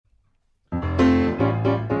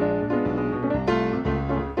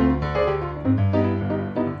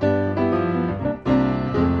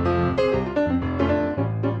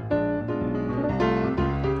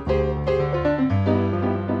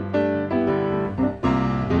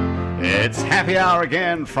It's happy hour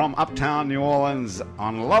again from uptown New Orleans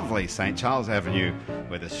on lovely St. Charles Avenue,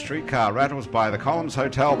 where the streetcar rattles by the Columns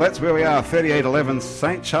Hotel. That's where we are, 3811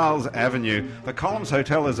 St. Charles Avenue. The Columns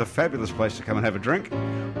Hotel is a fabulous place to come and have a drink,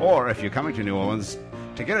 or if you're coming to New Orleans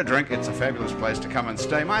to get a drink, it's a fabulous place to come and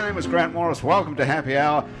stay. My name is Grant Morris. Welcome to Happy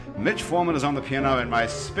Hour. Mitch Foreman is on the piano, and my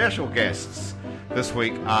special guests this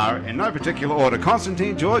week are, in no particular order,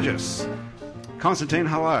 Constantine Georges. Constantine,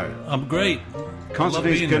 hello. I'm great.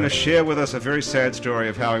 Constantine's going to share with us a very sad story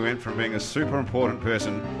of how he went from being a super important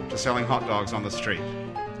person to selling hot dogs on the street.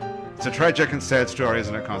 It's a tragic and sad story,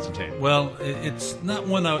 isn't it, Constantine? Well, it's not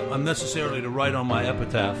one I'm necessarily to write on my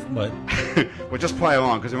epitaph, but... Well, just play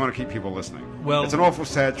along, because we want to keep people listening. Well, it's an awful,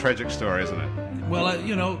 sad, tragic story, isn't it?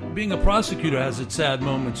 Well, being a prosecutor has its sad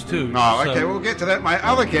moments, too. Oh, okay, we'll get to that. My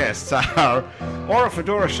other guests are Aura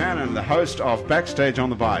Fedora Shannon, the host of Backstage on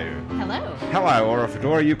the Bayou. Hello. Hello, Aura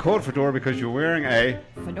Fedora. You called Fedora because you're wearing a...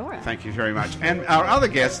 Fedora. Thank you very much. And our other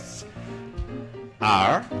guests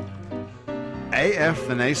are AF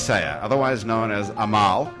the Naysayer, otherwise known as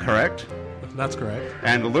Amal, correct? That's correct.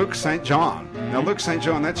 And Luke St. John. Now, Luke St.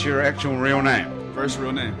 John, that's your actual real name. First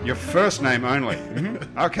real name. Your first name only.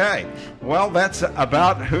 Okay. Well, that's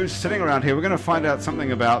about who's sitting around here. We're going to find out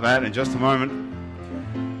something about that in just a moment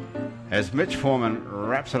as Mitch Foreman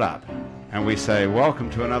wraps it up. And we say, welcome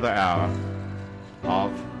to another hour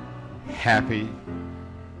of Happy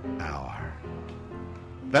Hour.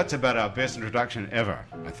 That's about our best introduction ever,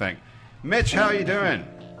 I think. Mitch, how are you doing?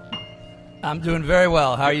 I'm doing very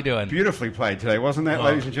well. How are you doing? Beautifully played today, wasn't that,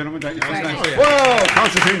 ladies and gentlemen? Don't you think? Thank you. Whoa!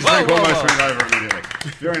 Constantine's drink almost went over immediately.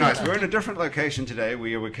 Very nice. We're in a different location today.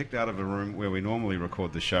 We were kicked out of the room where we normally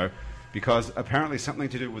record the show because apparently something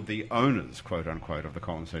to do with the owners, quote unquote, of the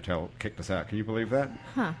Columns Hotel kicked us out. Can you believe that?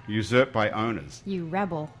 Huh. Usurped by owners. You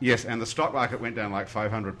rebel. Yes, and the stock market went down like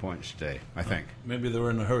 500 points today, I think. Maybe they were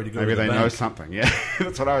in a hurry to go Maybe to the they bank. know something. Yeah,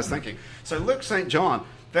 that's what I was thinking. So Luke St. John,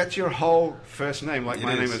 that's your whole first name, like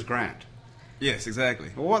my name is Grant. Yes,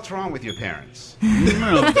 exactly. Well, what's wrong with your parents?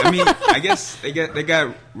 No, I mean, I guess they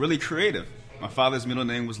got really creative. My father's middle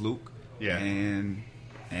name was Luke. Yeah. And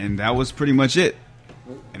that was pretty much it.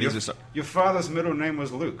 And Your father's middle name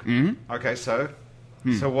was Luke. Mm-hmm. Okay, so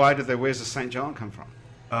why where's the St. John come from?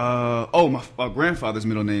 My grandfather's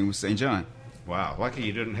middle name was St. John. Wow, lucky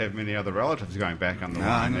you didn't have many other relatives going back on the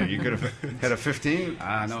line there. You could have had a 15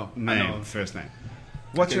 name, first name.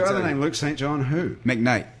 What's your other name? Luke St. John who?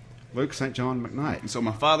 McKnight. Luke St. John McKnight. And so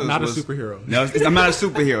my father Not was a superhero. No, I'm not a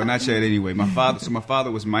superhero, not yet anyway. My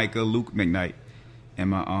father was Micah Luke McKnight. And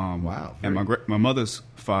my mother's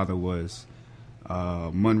father was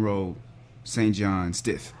Monroe St. John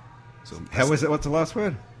Stith. So How was it? What's the last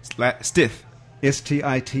word? Stith.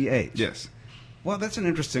 S-T-I-T-H. Yes. Well, that's an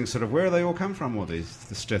interesting sort of, where do they all come from, all these,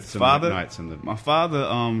 the Stiths and McKnights and the... My father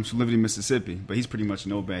lived in Mississippi, but he's pretty much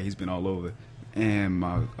no bad. He's been all over. And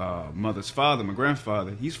my mother's father, my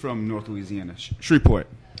grandfather, he's from North Louisiana, Shreveport.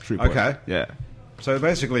 Okay. Yeah. So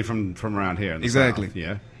basically from around here in the Exactly. South,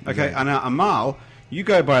 yeah. Okay, and now Amal, you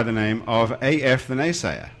go by the name of AF the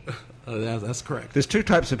Naysayer. That's correct. There's two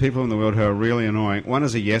types of people in the world who are really annoying. One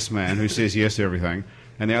is a yes man who says yes to everything,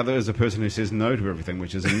 and the other is a person who says no to everything,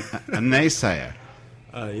 which is a naysayer.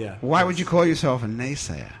 Yeah. Why would you call yourself a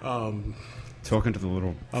naysayer? Talking to the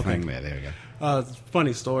little thing there. There we go.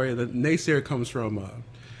 Funny story. The naysayer comes from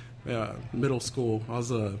middle school. I was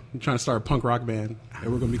trying to start a punk rock band,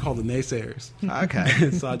 and we're going to be called the Naysayers.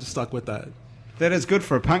 Okay. So I just stuck with that. That is good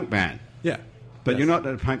for a punk band. Yeah. But yes. you're not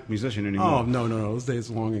a punk musician anymore. Oh, no. Those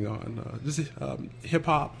days are long gone. Just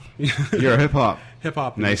hip-hop. You're a hip-hop.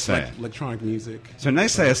 Hip-hop. Naysayer. Electronic music. So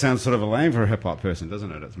naysayer sounds sort of a lame for a hip-hop person,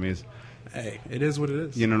 doesn't it? It's me. Hey, it is what it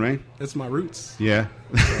is. You know what I mean? It's my roots. Yeah.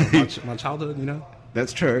 My childhood,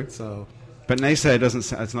 That's true. So, but naysayer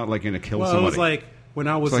doesn't. It's not like you're going to kill somebody. Well, it was like when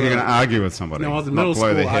I was. It's like you're going to argue with somebody. When I was in not middle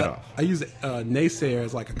blow school, their head off. I used naysayer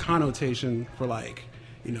as like a connotation for like,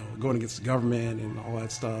 going against the government and all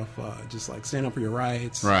that stuff. Just like stand up for your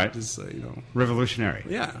rights. Right. Just revolutionary.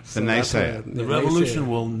 Yeah. The naysayer. The revolution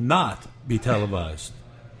will not be televised.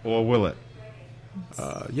 Or will it?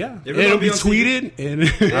 Yeah, It'll it'll be be on tweeted and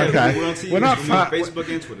Okay. We're on TV. We're not We're far. on Facebook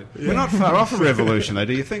and Twitter. We're not far off a revolution, though.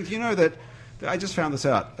 Do you think? That I just found this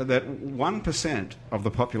out, that 1% of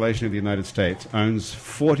the population of the United States owns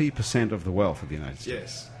 40% of the wealth of the United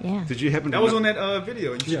States. Yes. Yeah. Did you happen to That was know- on that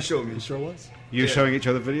video you showed me. It sure was. You showing each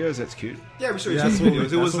other videos? That's cute. Yeah, we showed you Yeah, some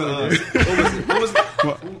videos. It was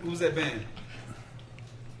who was that band?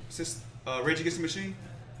 Is this Rage Against the Machine?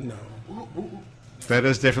 No. That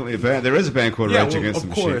is definitely a band. There is a band called Rage Against the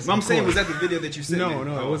Machine. Course, I'm saying, was that the video that you sent? No,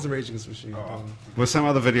 it wasn't Rage Against the Machine. Was some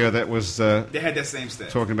other video that was they had that same stat.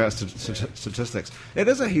 talking about statistics. It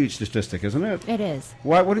is a huge statistic, isn't it? It is.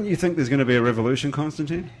 Why wouldn't you think there's going to be a revolution,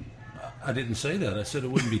 Constantine? I didn't say that. I said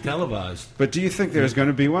it wouldn't be televised. But do you think there's going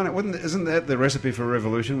to be one? Isn't that the recipe for a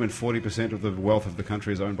revolution when 40% of the wealth of the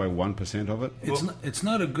country is owned by 1% of it? It's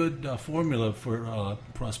not a good formula for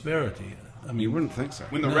prosperity. I mean, you wouldn't think so.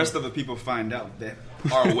 When the rest of the people find out that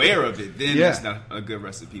are aware of it, then it's not a good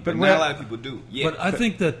recipe. But not a lot of people do. Yeah. But I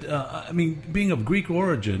think that being of Greek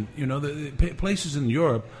origin, the places in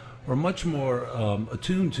Europe are much more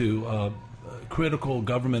attuned to critical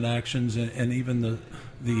government actions and even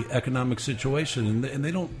the economic situation, and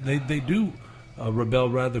they do rebel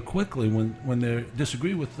rather quickly when they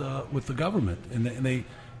disagree with the government, and they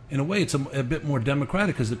in a way it's a bit more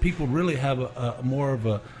democratic because the people really have a more of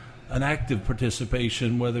an active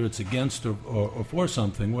participation, whether it's against or for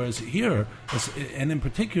something. Whereas here, and in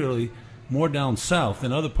particularly more down south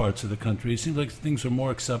in other parts of the country, it seems like things are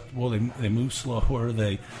more acceptable. They move slower.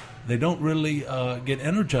 They don't really get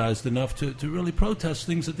energized enough to really protest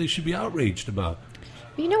things that they should be outraged about.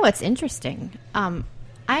 You know what's interesting? I'm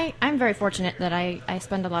very fortunate that I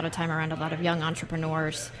spend a lot of time around a lot of young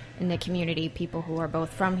entrepreneurs in the community, people who are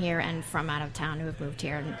both from here and from out of town who have moved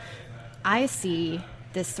here. And I see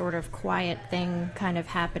this sort of quiet thing kind of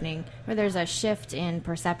happening where there's a shift in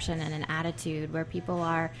perception and an attitude where people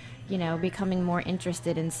are, becoming more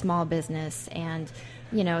interested in small business and,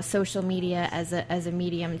 social media as a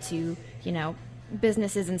medium to,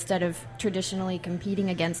 businesses, instead of traditionally competing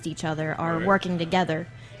against each other, are working together.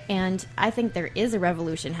 And I think there is a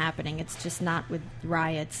revolution happening. It's just not with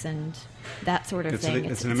riots and that sort of thing.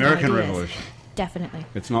 It's an American revolution. Definitely.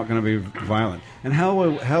 It's not going to be violent. And how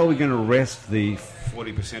are we going to wrest the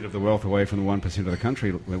 40% of the wealth away from the 1% of the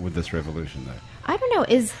country with this revolution, though? I don't know.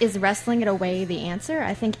 Is wrestling it away the answer?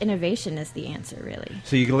 I think innovation is the answer, really.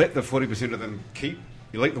 So you let the 40% of them keep,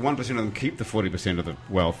 you let the 1% of them keep the 40% of the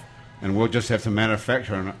wealth, and we'll just have to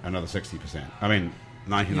manufacture another 60%. I mean,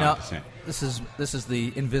 99%. This is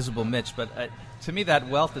the invisible Mitch, but to me that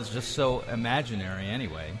wealth is just so imaginary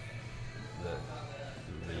anyway.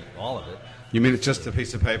 All of it. You mean it's just a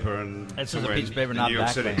piece of paper and it's just a piece of paper, not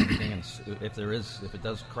backed by anything. And if it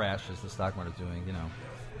does crash, as the stock market is doing,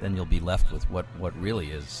 then you'll be left with what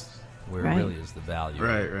really is, really is the value.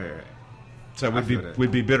 Right. So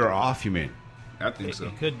we'd be better off. You mean? I think so.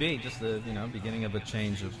 It could be just the beginning of a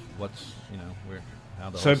change of what's how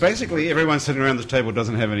the. So basically, everyone sitting around this table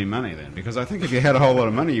doesn't have any money then, because I think if you had a whole lot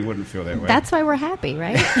of money, you wouldn't feel that way. That's why we're happy,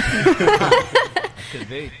 right? Could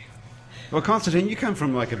be. Well, Constantine, you come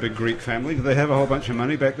from like a big Greek family. Do they have a whole bunch of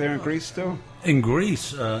money back there in Greece still? In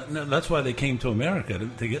Greece, no, that's why they came to America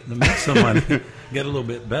to make some money, get a little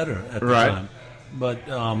bit better at the time. But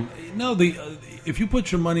if you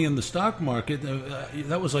put your money in the stock market,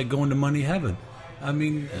 that was like going to money heaven. I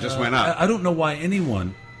mean, it just went up. I don't know why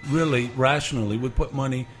anyone really rationally would put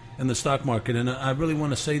money in the stock market, and I really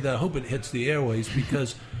want to say that. I hope it hits the airways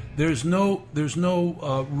because. There's no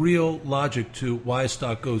real logic to why a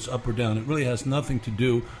stock goes up or down. It really has nothing to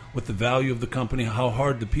do with the value of the company, how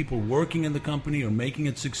hard the people working in the company are making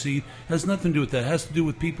it succeed. It has nothing to do with that. It has to do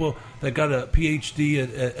with people that got a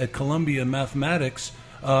PhD at Columbia in mathematics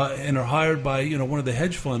and are hired by one of the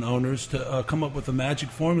hedge fund owners to come up with a magic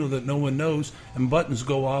formula that no one knows, and buttons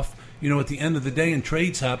go off at the end of the day and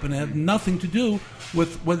trades happen and have nothing to do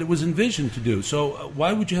with what it was envisioned to do. So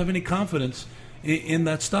why would you have any confidence in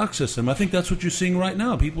that stock system? I think that's what you're seeing right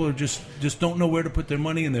now. People are just don't know where to put their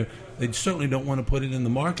money in there. They certainly don't want to put it in the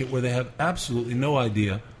market where they have absolutely no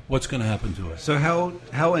idea what's going to happen to us. So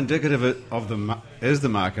how indicative is the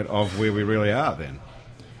market of where we really are then?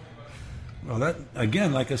 Well, that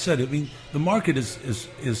again, like I said, the market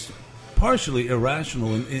is partially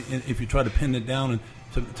irrational if you try to pin it down and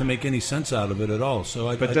to make any sense out of it at all.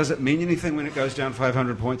 So, but does it mean anything when it goes down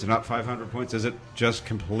 500 points and up 500 points? Is it just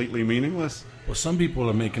completely meaningless? Well, some people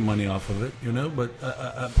are making money off of it, but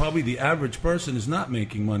probably the average person is not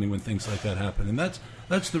making money when things like that happen, and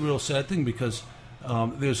that's the real sad thing because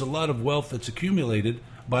there's a lot of wealth that's accumulated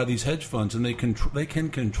by these hedge funds, and they can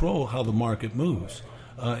control how the market moves,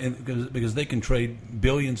 because they can trade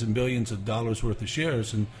billions and billions of dollars worth of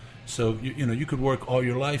shares, and so you could work all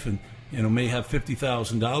your life and may have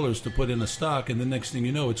 $50,000 to put in a stock, and the next thing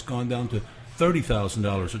you know, it's gone down to $30,000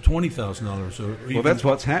 or $20,000 or even, well, that's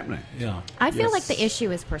what's happening. Yeah, I feel like the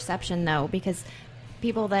issue is perception, though, because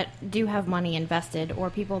people that do have money invested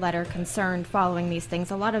or people that are concerned following these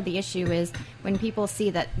things, a lot of the issue is when people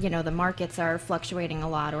see that the markets are fluctuating a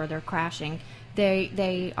lot or they're crashing,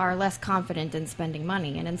 they are less confident in spending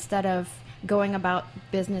money, and instead of going about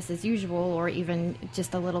business as usual, or even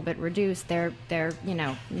just a little bit reduced, they're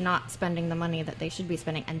not spending the money that they should be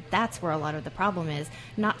spending, and that's where a lot of the problem is.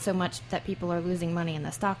 Not so much that people are losing money in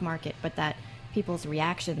the stock market, but that people's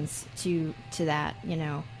reactions to that.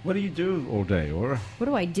 What do you do all day, Aura? What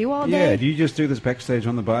do I do all day? Yeah, do you just do this backstage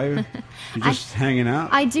on the bayou? You just hanging out?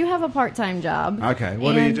 I do have a part-time job. Okay,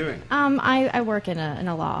 what are you doing? I work in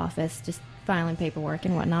a law office, just filing paperwork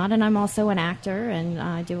and whatnot, and I'm also an actor, and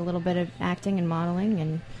I do a little bit of acting and modeling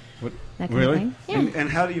and that kind of thing. Yeah. And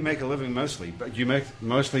how do you make a living mostly? But you make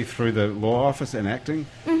mostly through the law office and acting,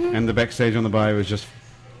 and the backstage on the bayou is just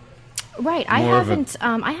right. I haven't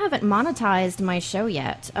monetized my show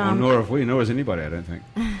yet. Nor have we, nor has anybody, I don't think.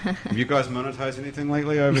 Have you guys monetized anything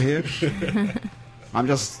lately over here? I'm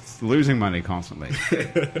just losing money constantly.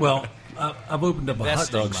 Well, I've opened up a hot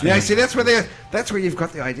dog stand. Yeah, see, that's where you've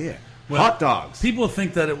got the idea. Well, hot dogs. People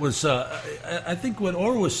think that it was. I think what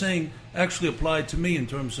Aura was saying actually applied to me in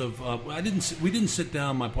terms of. We didn't sit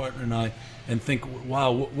down, my partner and I, and think,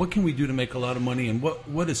 wow, what can we do to make a lot of money, and what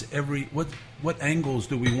angles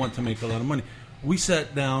do we want to make a lot of money? We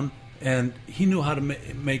sat down, and he knew how to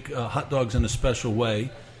make hot dogs in a special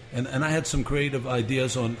way, and I had some creative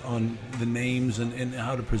ideas on the names and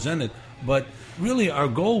how to present it. But really, our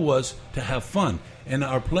goal was to have fun. And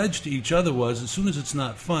our pledge to each other was, as soon as it's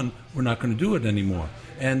not fun, we're not going to do it anymore.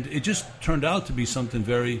 And it just turned out to be something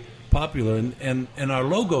very popular. And our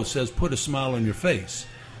logo says, put a smile on your face.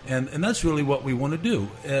 And that's really what we want to do.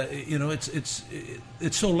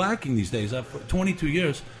 It's so lacking these days. For 22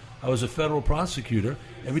 years, I was a federal prosecutor.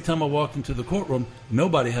 Every time I walked into the courtroom,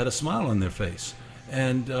 nobody had a smile on their face.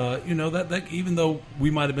 And, that even though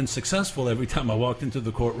we might have been successful every time I walked into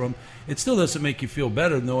the courtroom, it still doesn't make you feel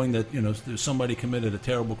better knowing that, there's somebody committed a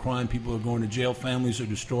terrible crime, people are going to jail, families are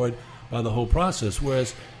destroyed by the whole process.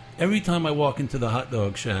 Whereas every time I walk into the hot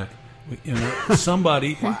dog shack,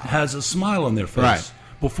 somebody has a smile on their face. Right.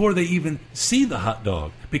 Before they even see the hot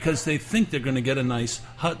dog, because they think they're going to get a nice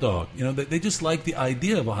hot dog. They just like the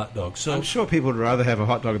idea of a hot dog. So I'm sure people would rather have a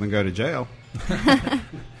hot dog than go to jail.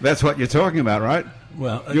 That's what you're talking about, right?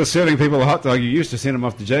 Well, you're serving people a hot dog. You used to send them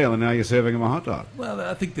off to jail, and now you're serving them a hot dog. Well,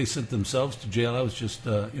 I think they sent themselves to jail. I was just,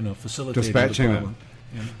 facilitating dispatching the problem.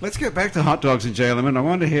 them. Yeah. Let's get back to hot dogs in jail. I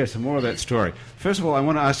want to hear some more of that story. First of all, I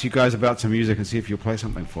want to ask you guys about some music and see if you'll play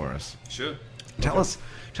something for us. Sure. Tell us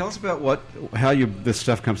about how this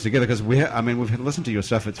stuff comes together, because we've listened to your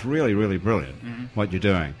stuff. It's really, really brilliant what you're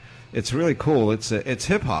doing. It's really cool. It's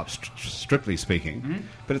hip hop, strictly speaking,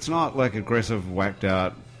 but it's not like aggressive, whacked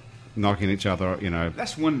out, knocking each other.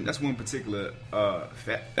 That's one particular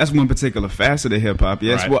facet of hip hop.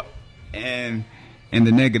 Yes, right. And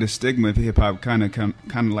the negative stigma of hip hop kind of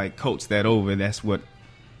like coats that over.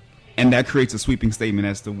 And that creates a sweeping statement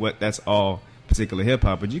as to what that's all particular hip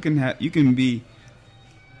hop. But you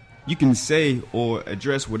can say or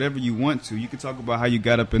address whatever you want to. You can talk about how you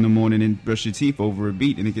got up in the morning and brushed your teeth over a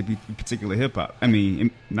beat, and it could be particular hip hop. I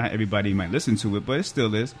mean, not everybody might listen to it, but it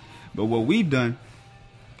still is. But what we've done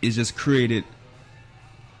is just created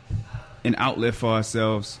an outlet for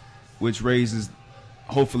ourselves, which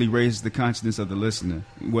hopefully raises the consciousness of the listener,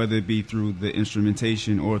 whether it be through the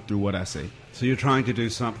instrumentation or through what I say. So you're trying to do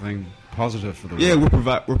something positive for the world. Yeah,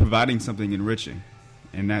 we're providing something enriching,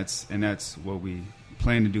 and that's what we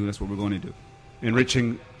plan to do. That's what we're going to do.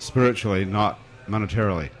 Enriching spiritually, not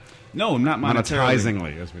monetarily. No, not monetarily.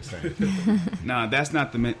 Monetizingly, as we say. No, that's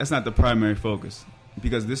not the primary focus,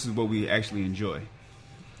 because this is what we actually enjoy.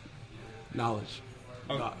 Knowledge.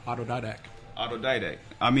 Autodidact. Autodidact.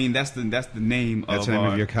 I mean, that's the name that's the name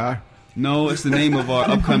of your car? No, it's the name of our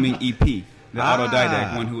upcoming EP. The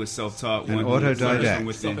Autodidact, one who is self-taught, one who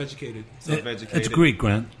is self-educated. It's Greek,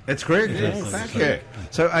 Grant. It's Greek? Yes. Thank you.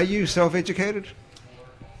 So are you self-educated?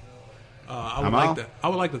 I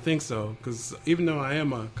would like to think so, because even though I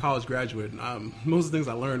am a college graduate, most of the things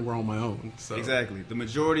I learned were on my own. So. Exactly. The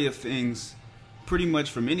majority of things, pretty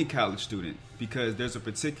much from any college student, because there's a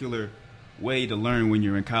particular way to learn when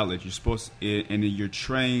you're in college. You're supposed to, and you're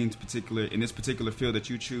trained in this particular field that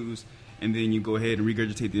you choose, and then you go ahead and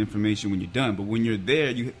regurgitate the information when you're done. But when you're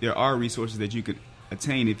there, there are resources that you can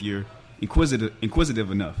attain if you're inquisitive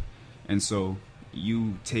enough. And so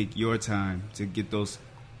you take your time to get those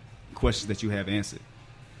questions that you have answered.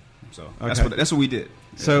 So that's what we did.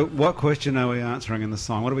 So what question are we answering in the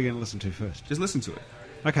song? What are we going to listen to first? Just listen to it.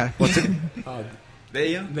 Okay. What's it? The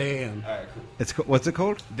AM? The AM. All right, cool. What's it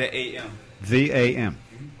called? The AM. The AM.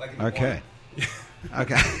 Like okay.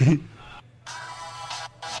 Okay.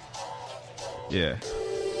 Yeah.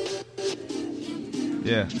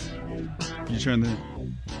 Yeah. Can you turn the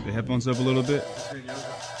headphones up a little bit? The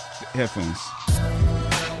headphones.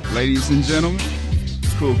 Ladies and gentlemen,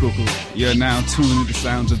 cool. You're now tuned to the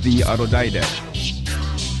sounds of the Autodidact.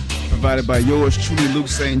 Provided by yours truly, Luke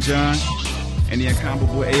St. John, and the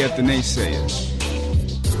incomparable AF the Naysayer.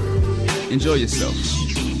 Enjoy yourself.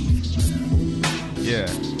 Yeah.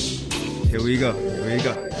 Here we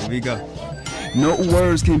go. No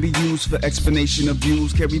words can be used for explanation of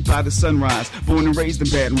views carried by the sunrise, born and raised in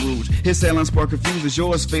Baton Rouge. His silent spark confuses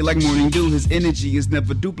yours, fade like morning dew. His energy is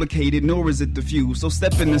never duplicated, nor is it diffused. So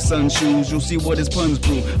step in the sun's shoes, you'll see what his puns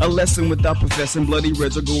brew. A lesson without professing bloody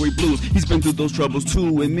reds or gory blues. He's been through those troubles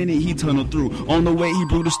too, and many he tunneled through. On the way he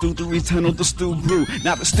brewed the stew, through he tunneled the stew grew.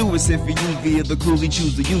 Now the stew is here for you via the clues he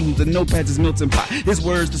choose to use. The notepads is melting pot, his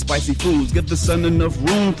words the spicy foods. Give the sun enough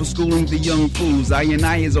room for schooling the young fools. I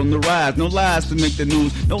is on the rise, no lies to make the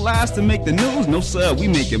news, no lies to make the news, no sir, we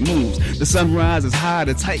making moves. The sunrise is high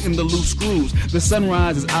to tighten the loose screws. The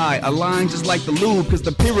sunrise is I, aligned just like the lube, cause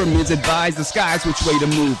the pyramids advise the skies which way to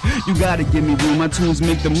move. You gotta give me room, my tunes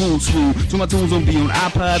make the moon swoon. So my tunes don't be on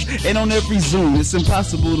iPods and on every Zoom. It's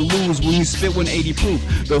impossible to lose when you spit 180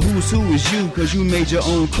 proof. The who's who is you, cause you made your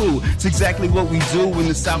own crew. It's exactly what we do in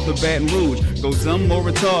the south of Baton Rouge. Go dumb or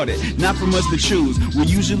retarded, not from us to choose. We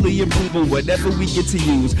usually improve on whatever we get to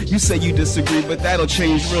use. You say you disagree, but that'll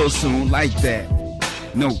change real soon, like that.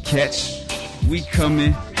 No catch, we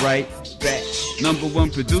coming right back. Number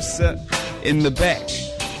one producer in the back,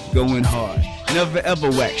 going hard, never ever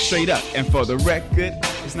whack, straight up. And for the record,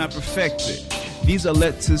 it's not perfected. These are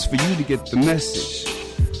letters for you to get the message.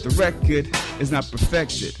 The record is not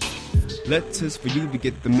perfected. Letters for you to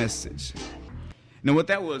get the message. Now what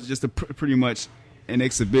that was just pretty much an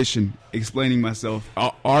exhibition explaining myself,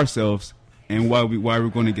 ourselves, and why we're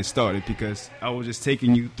going to get started, because I was just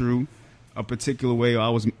taking you through a particular way. I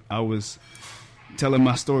was telling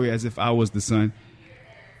my story as if I was the sun,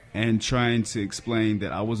 and trying to explain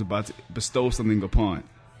that I was about to bestow something upon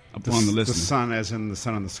the listener. The sun, as in the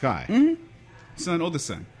sun in the sky. Mm-hmm. Sun or the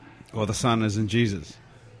sun, or the sun as in Jesus.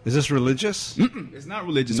 Is this religious? Mm-mm, it's not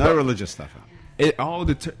religious. No religious stuff. It all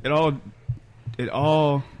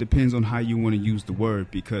depends on how you want to use the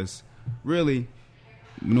word, because really,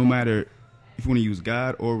 no matter if you want to use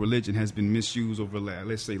God or religion, has been misused over,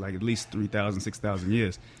 let's say, like at least 3,000, 6,000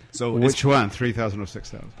 years. So which one, 3,000 or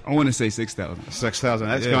 6,000? I want to say 6,000. 6,000.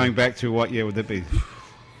 That's going back to what year would that be?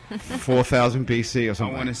 4,000 BC or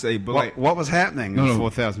something. I want to say, but what was happening in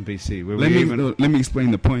 4,000 BC? Let me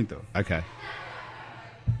explain the point, though. Okay.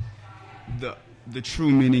 The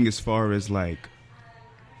true meaning, as far as like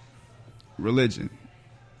religion,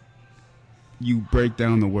 you break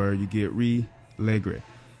down the word, you get re-legre.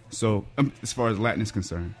 So, as far as Latin is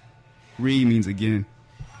concerned, re means again,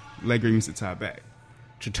 legre means to tie back.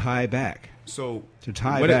 To tie back. So, to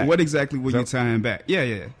tie back. What exactly were you tying back? Yeah.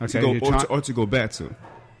 Okay. To go back to.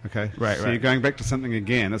 Okay. Right. So you're going back to something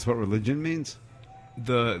again. That's what religion means?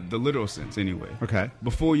 The literal sense, anyway. Okay.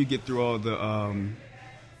 Before you get through all the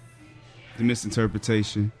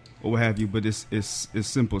misinterpretation or what have you, but it's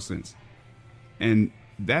simple sense. And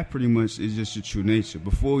that pretty much is just your true nature.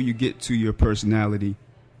 Before you get to your personality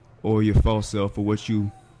or your false self, or what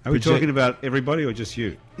you Are we talking about everybody or just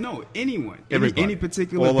you? No, anyone. Everybody. Any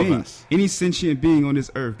particular all being. Of us. Any sentient being on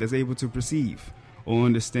this earth that's able to perceive or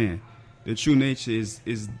understand. Their true nature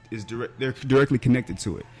they're directly connected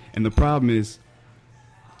to it. And the problem is,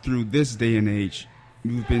 through this day and age,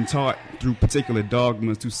 you've been taught through particular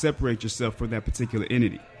dogmas to separate yourself from that particular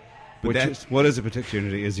entity. But what is a particular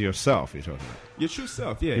entity? Is yourself you're talking about? Your true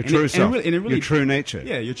self, yeah. Your true self. Your true nature.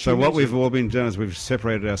 Yeah, your true nature. So what we've all been done is we've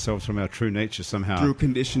separated ourselves from our true nature somehow. Through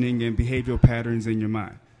conditioning and behavioral patterns in your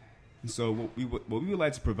mind. And so what we would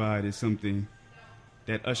like to provide is something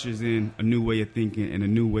that ushers in a new way of thinking and a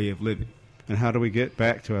new way of living. And how do we get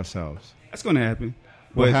back to ourselves? That's going to happen.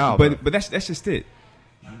 Well, how? But that's just it.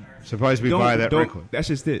 Suppose we buy that record. That's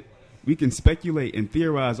just it. We can speculate and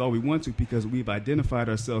theorize all we want to, because we've identified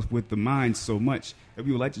ourselves with the mind so much that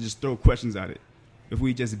we would like to just throw questions at it. If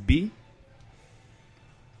we just be,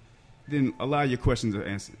 then allow your questions to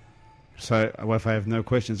answer. So if I have no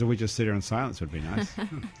questions, if we just sit here in silence, would be nice.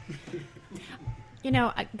 You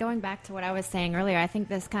know, going back to what I was saying earlier, I think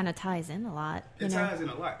this kind of ties in a lot. It ties in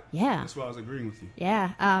a lot. Yeah. That's why I was agreeing with you.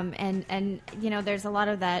 Yeah. And you know, there's a lot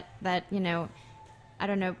of that, you know, I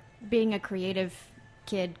don't know, being a creative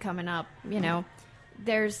kid coming up, you know,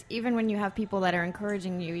 there's, even when you have people that are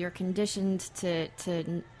encouraging you, you're conditioned to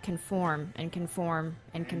conform and conform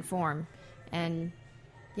and conform. And,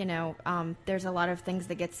 you know, there's a lot of things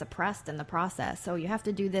that get suppressed in the process. So you have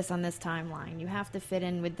to do this on this timeline. You have to fit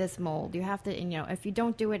in with this mold. You have to, you know, if you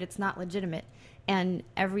don't do it, it's not legitimate. And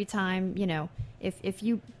every time, you know, if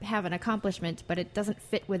you have an accomplishment, but it doesn't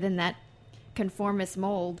fit within that conformist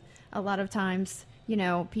mold, a lot of times,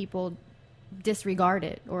 people disregard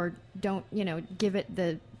it or don't, give it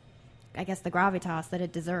the gravitas that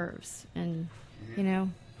it deserves. And,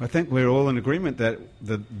 I think we're all in agreement that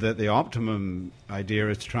the optimum idea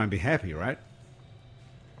is to try and be happy, right?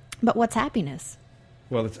 But what's happiness?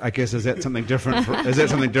 Well, I guess is that something different? Is that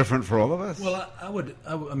something different for all of us? Well,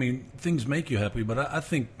 I mean, things make you happy, but I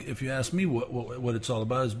think if you ask me what it's all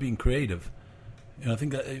about is being creative. I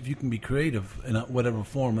think that if you can be creative in whatever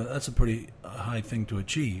form, that's a pretty high thing to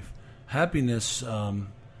achieve. Happiness,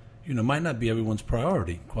 might not be everyone's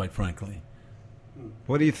priority, quite frankly.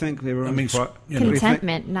 What do you think?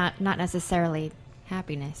 Contentment, not necessarily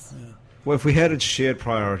happiness. Yeah. Well, if we had a shared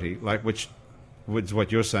priority, like which was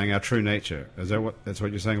what you're saying, our true nature. That's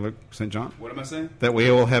what you're saying, Luke St. John? What am I saying? That we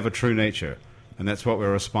all have a true nature, and that's what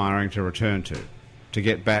we're aspiring to return to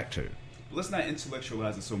get back to. Let's not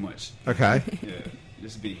intellectualize it so much. Okay. Yeah,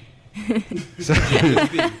 just be.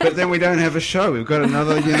 But then we don't have a show. We've got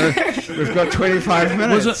another, we've got 25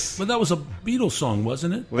 minutes. But that was a Beatles song,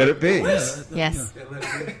 wasn't it? Let It Be. Yes.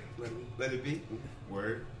 Let it be.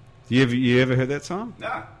 Word. You ever heard that song?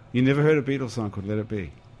 Nah. You never heard a Beatles song called Let It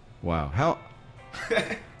Be? Wow. How?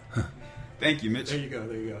 Thank you, Mitch. There you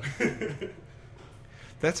go.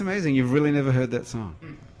 That's amazing. You've really never heard that song.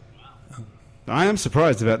 I am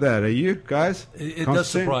surprised about that. Are you guys? It does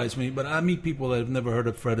surprise me, but I meet people that have never heard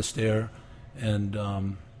of Fred Astaire and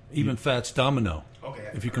even Fats Domino. Okay,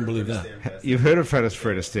 if you can believe that. You've heard of Fred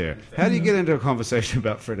Astaire. How do you get into a conversation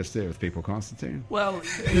about Fred Astaire with people, Constantine? Well,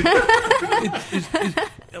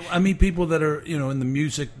 I meet people that are, in the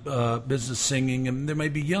music business singing, and they may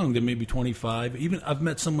be young, they may be 25. Even I've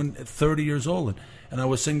met someone at 30 years old, and I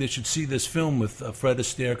was saying they should see this film with Fred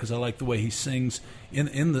Astaire because I like the way he sings in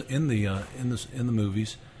the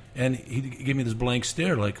movies. And he gave me this blank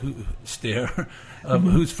stare, like who's Fred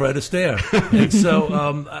Astaire? And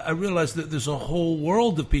so I realized that there's a whole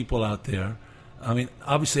world of people out there. I mean,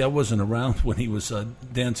 obviously I wasn't around when he was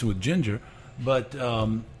dancing with Ginger, but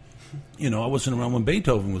I wasn't around when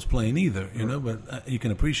Beethoven was playing either. But you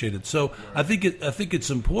can appreciate it. So I think it's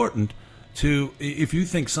important to, if you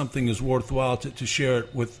think something is worthwhile, to share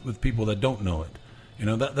it with people that don't know it.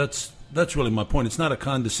 That's really my point. It's not a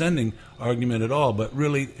condescending argument at all, but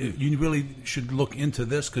really, you really should look into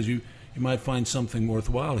this because you might find something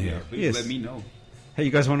worthwhile here. Yeah, please let me know. Hey,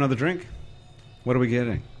 you guys want another drink? What are we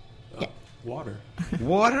getting? Water.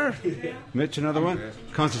 Water? Yeah. Mitch, another one?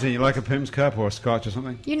 Constantine, you like a Pim's Cup or a Scotch or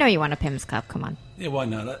something? You know you want a Pim's Cup. Come on. Yeah, why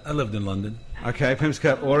not? I lived in London. Okay, Pim's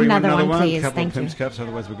Cup. Or you want another one? Please. Couple Thank of Pim's you. Cups,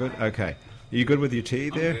 otherwise we're good? Okay. Are you good with your tea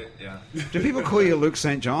there? Good, yeah. Do people call you Luke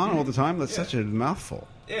St. John all the time? That's such a mouthful.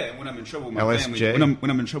 Yeah, and when I'm in trouble with my LSJ. family, when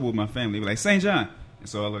I'm in trouble with my family, we're like St. John, and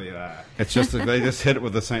so I'll be like, It's just that they just hit it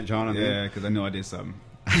with the St. John. Yeah, because I know I did something.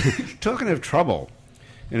 Talking of trouble,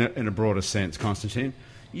 in a broader sense, Constantine,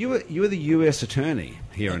 you were the U.S. attorney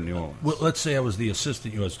here in New Orleans. Well, let's say I was the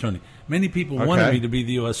assistant U.S. attorney. Many people wanted me to be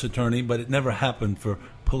the U.S. attorney, but it never happened for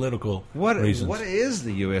political reasons. What is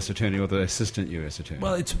the U.S. attorney or the assistant U.S. attorney?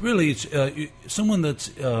 Well, it's someone that's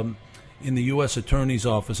in the U.S. attorney's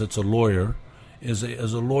office. That's a lawyer. Is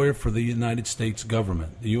a lawyer for the United States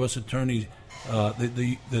government. The U.S. attorney,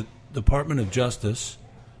 the Department of Justice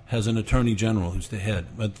has an attorney general who's the head.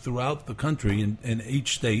 But throughout the country, in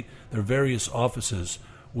each state, there are various offices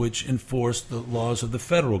which enforce the laws of the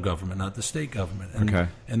federal government, not the state government.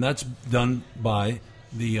 And that's done by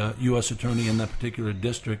the U.S. attorney in that particular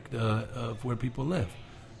district of where people live.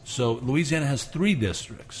 So Louisiana has 3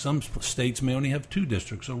 districts. Some states may only have 2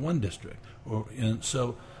 districts or 1 district.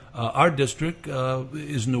 Our district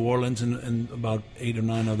is New Orleans and about 8 or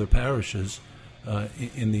 9 other parishes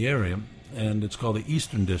in the area, and it's called the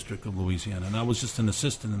Eastern District of Louisiana. And I was just an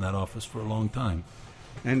assistant in that office for a long time.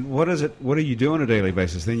 And what is it? What do you do on a daily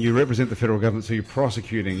basis? Then you represent the federal government, so you're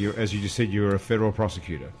prosecuting. As you just said, you're a federal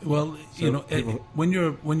prosecutor. Well, when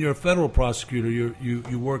you're a federal prosecutor,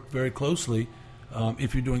 you work very closely.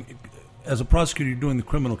 If you're doing, as a prosecutor, you're doing the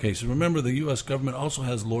criminal cases. Remember, the U.S. government also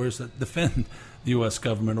has lawyers that defend the U.S.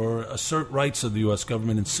 government or assert rights of the U.S.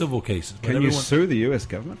 government in civil cases. But Can you sue the U.S.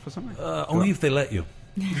 government for something? Only if they let you.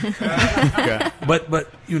 Okay. But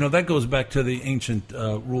that goes back to the ancient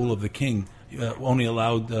rule of the king. Only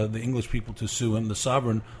allowed the English people to sue him. The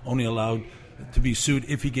sovereign only allowed to be sued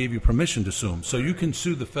if he gave you permission to sue him. So you can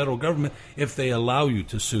sue the federal government if they allow you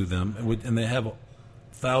to sue them, and they have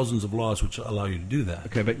thousands of laws which allow you to do that.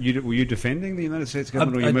 Okay, but were you defending the United States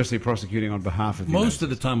government, or were you mostly prosecuting on behalf of the Most of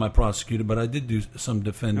the time I prosecuted, but I did do some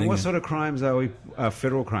defending. And what sort of crimes are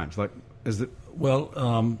federal crimes? Like, is it? Well,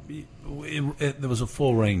 there was a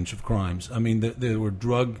full range of crimes. I mean, there were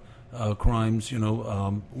drug crimes,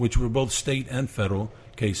 which were both state and federal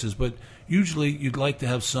cases. But usually you'd like to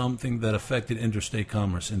have something that affected interstate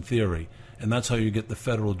commerce in theory, and that's how you get the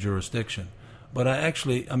federal jurisdiction. But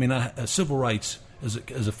civil rights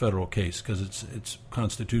is a federal case because it's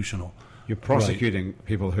constitutional. You're prosecuting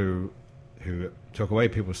people who took away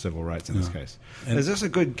people's civil rights in this case. And is this a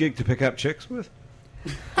good gig to pick up chicks with?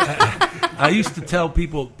 I used to tell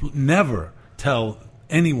people, never tell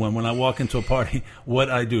anyone when I walk into a party what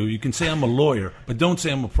I do. You can say I'm a lawyer, but don't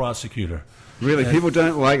say I'm a prosecutor. Really, people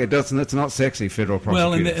don't like it. It's not sexy, federal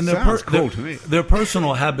prosecutor. Well, and sounds cool to me. Their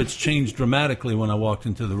personal habits changed dramatically when I walked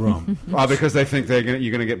into the room. Because they think you're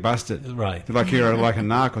going to get busted. Right. Like you're like a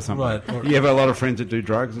narc or something. Right. You have a lot of friends that do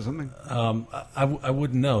drugs or something? I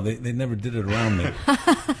wouldn't know. They never did it around me.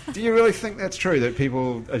 Do you really think that's true, that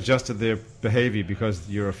people adjusted their behavior because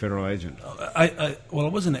you're a federal agent? I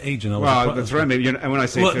wasn't an agent. That's right. And when I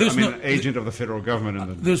say an agent of the federal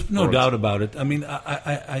government. There's no doubt about it. I mean,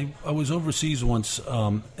 I was overseas once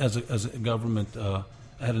as a government. I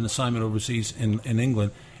had an assignment overseas in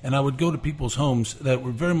England, and I would go to people's homes that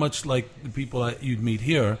were very much like the people you'd meet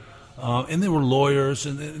here, and they were lawyers,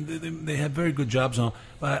 and they had very good jobs on.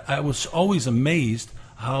 But I was always amazed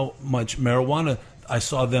how much marijuana I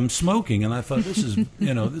saw them smoking, and I thought, this is,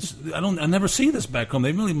 I never see this back home.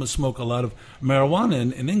 They really must smoke a lot of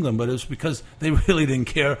marijuana in England, but it was because they really didn't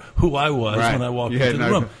care who I was when I walked into the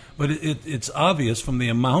room. But it's obvious from the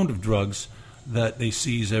amount of drugs that they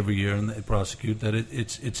seize every year and they prosecute that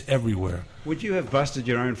it's everywhere. Would you have busted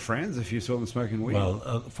your own friends if you saw them smoking weed?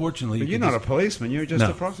 Well, fortunately... But you're not a policeman, you're just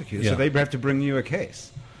a prosecutor, so they have to bring you a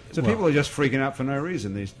case. So people are just freaking out for no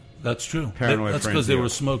reason, these... That's true. Paranoid That's because they were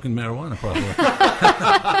smoking marijuana, probably.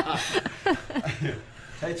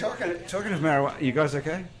 Hey, talking of marijuana, you guys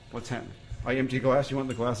okay? What's happening? I empty glass. You want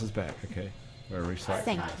the glasses back? Okay, we're recycling.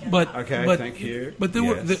 Thank you. Thank you. But there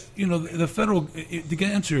were, the federal. To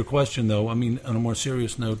answer your question, though, I mean, on a more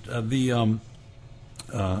serious note, the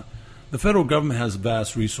federal government has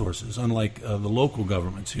vast resources, unlike the local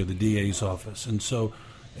governments here, the DA's office, and so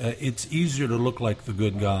it's easier to look like the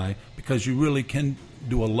good guy because you really can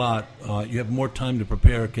do a lot. You have more time to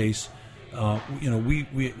prepare a case.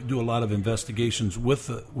 We do a lot of investigations with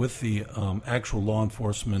the actual law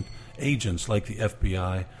enforcement agents like the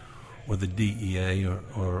FBI or the DEA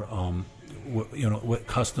or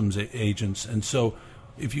customs agents, and so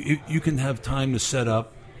if you can have time to set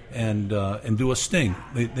up and do a sting.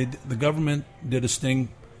 The government did a sting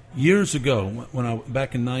years ago when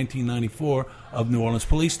back in 1994 of New Orleans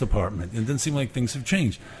Police Department. It didn't seem like things have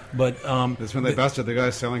changed, but that's when they busted the guy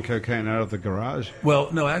selling cocaine out of the garage.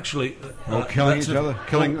 Well, no, actually, killing each other.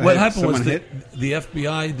 What happened was that the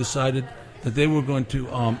FBI decided that they were going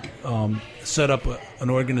to set up an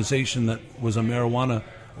organization that was a marijuana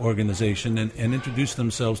organization and introduce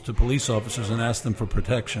themselves to police officers and ask them for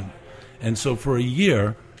protection. And so for a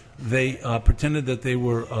year, they pretended that they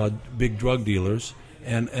were big drug dealers,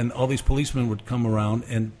 and all these policemen would come around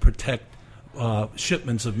and protect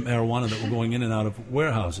shipments of marijuana that were going in and out of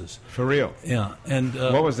warehouses. For real? Yeah. And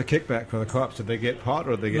what was the kickback for the cops? Did they get pot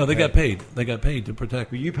or did they get paid? No, they got paid. They got paid to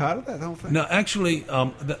protect. Were you part of that whole thing? No, actually,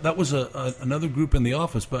 that was another group in the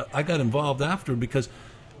office, but I got involved after because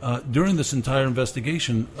during this entire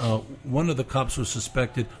investigation, one of the cops was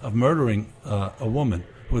suspected of murdering a woman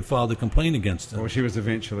who had filed a complaint against him. Well, he was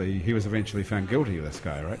eventually found guilty of this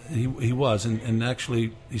guy, right? He was, and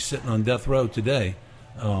actually he's sitting on death row today.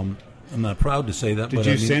 I'm not proud to say that,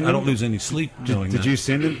 I don't lose any sleep doing that. Did you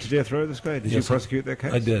send him to death row, this guy? Did you prosecute that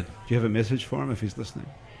case? I did. Do you have a message for him if he's listening?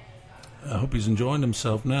 I hope he's enjoying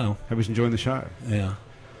himself now. Hope he's enjoying the show. Yeah.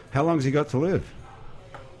 How long has he got to live?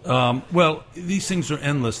 Well, these things are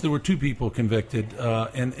endless. There were 2 people convicted,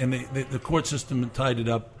 and the court system tied it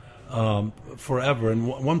up forever. And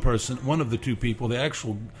one of the 2 people, the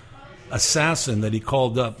actual assassin that he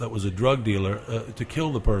called up that was a drug dealer to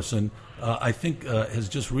kill the person, I think has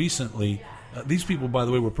just recently, these people, by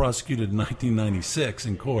the way, were prosecuted in 1996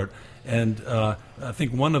 in court, and I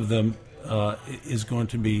think one of them is going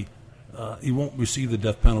to be, he won't receive the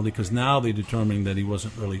death penalty because now they're determining that he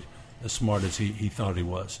wasn't really as smart as he thought he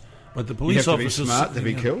was. But the police officers... You have to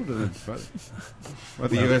be smart to be killed by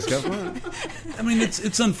the U.S. government? I mean,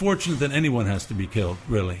 it's unfortunate that anyone has to be killed,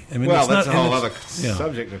 really. I mean, well, that's a whole other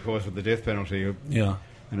subject, of course, with the death penalty. Yeah.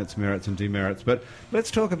 And its merits and demerits. But let's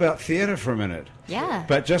talk about theatre for a minute. Yeah.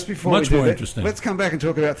 But just before Much we do more that, interesting. Let's come back and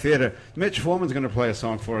talk about theatre. Mitch Foreman's going to play a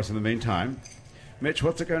song for us in the meantime. Mitch,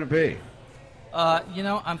 what's it going to be?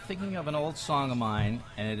 I'm thinking of an old song of mine,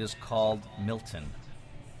 and it is called Milton.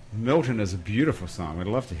 Milton is a beautiful song. We'd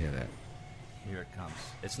love to hear that. Here it comes.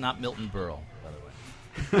 It's not Milton Berle, by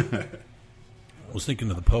the way. I was thinking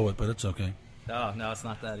of the poet, but it's okay. Oh, no, it's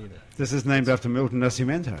not that either. This is named after Milton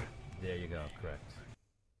Nascimento. There you go, correct.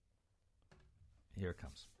 Here it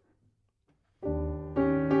comes.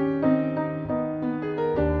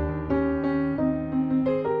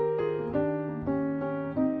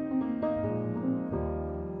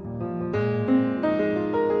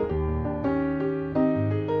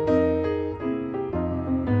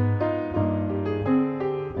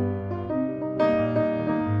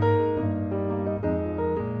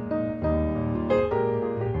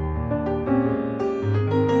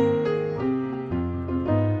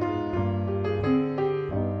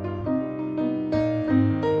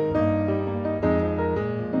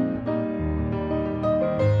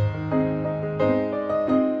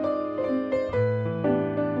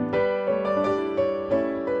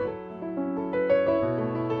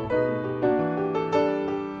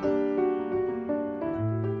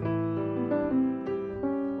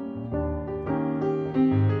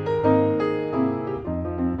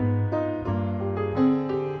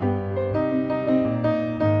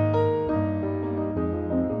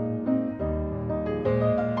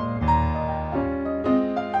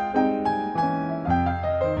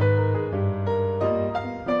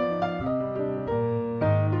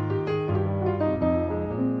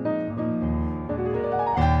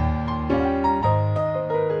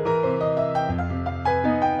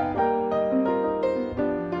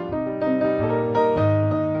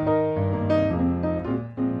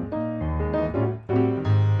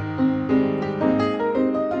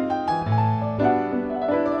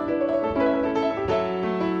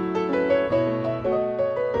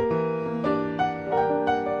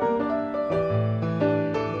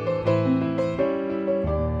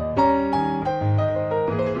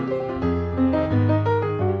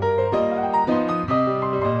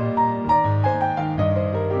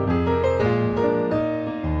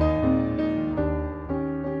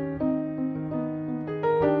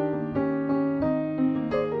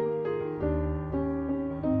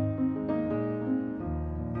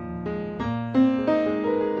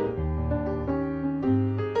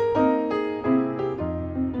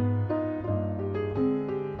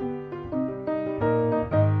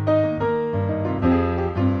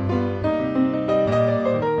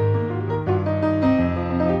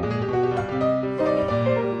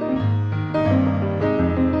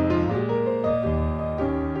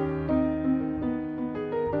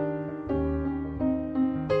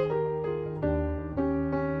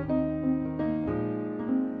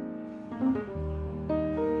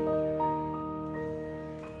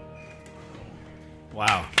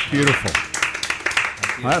 Wow, beautiful.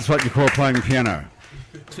 Well, that's what you call playing piano.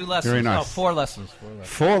 2 lessons. Very nice. Oh, 4 lessons.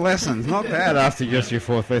 4 lessons, not bad after just your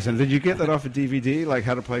 4th lesson. Did you get that off a DVD, like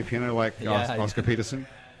How to Play Piano, like Oscar Peterson?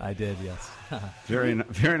 I did, yes. Very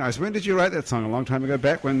nice. When did you write that song? A long time ago,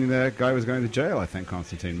 back when the guy was going to jail, I think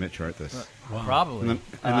Konstantin Mitch wrote this. Wow. Probably. In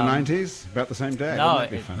the 90s? About the same day? No, Wouldn't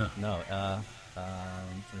that be fun?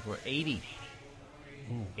 We're 80.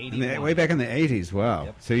 Way back in the 80s, wow.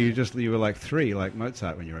 Yep. So you were like 3, like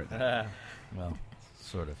Mozart when you wrote that. Well,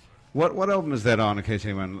 sort of. What album is that on, in case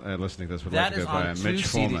anyone listening to this would like to go by Mitch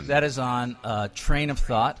Foreman? That is on Train of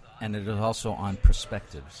Thought, and it is also on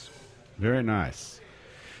Perspectives. Very nice.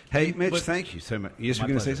 Hey, Mitch, thank you so much. Yes, you're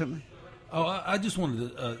going to say something? Oh, I just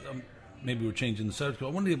wanted to, maybe we're changing the subject, but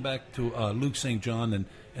I wanted to get back to Luke St. John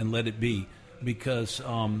and Let It Be, because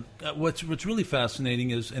what's really fascinating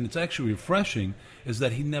is, and it's actually refreshing, is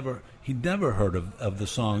that he never heard of the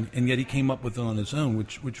song, and yet he came up with it on his own,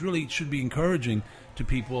 which really should be encouraging to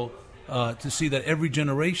people to see that every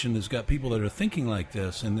generation has got people that are thinking like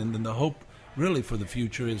this, and then the hope really for the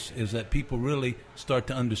future is that people really start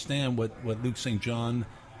to understand what Luke St. John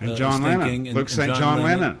and John Lennon. Luke St. John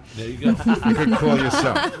Lennon. There you go. You could call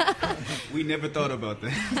yourself. We never thought about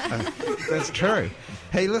that. That's true.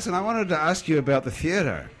 Hey, listen, I wanted to ask you about the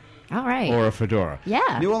theater. All right. Or a fedora.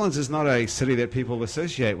 Yeah. New Orleans is not a city that people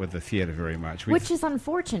associate with the theater very much. Which is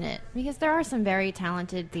unfortunate, because there are some very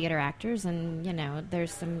talented theater actors, and,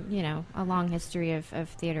 there's some, a long history of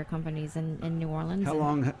theater companies in New Orleans. How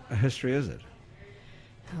long a history is it?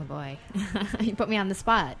 Oh, boy. You put me on the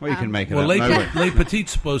spot. Well, you can make it up. Well, Les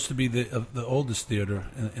Petit's supposed to be the oldest theater,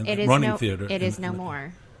 running theater. It is no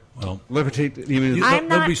more. Well, Le Petit, you mean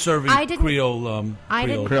they'll be serving Creole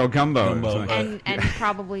gumbo. And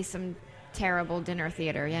probably some terrible dinner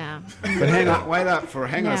theater, yeah. But hang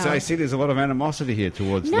on. So I see there's a lot of animosity here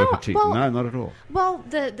towards Le Petit. Well, no, not at all. Well,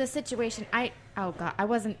 the situation, I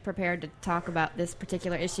wasn't prepared to talk about this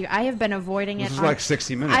particular issue. I have been avoiding it. This is like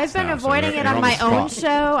 60 Minutes. I've been avoiding it on my own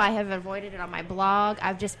show. I have avoided it on my blog.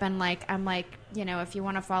 I've just been I'm if you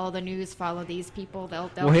want to follow the news, follow these people.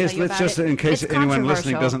 They'll well, tell you let's about just it. in case It's anyone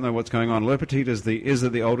listening controversial. doesn't know what's going on. Le Petit is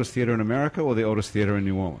it the oldest theater in America or the oldest theater in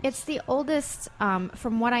New Orleans? It's the oldest,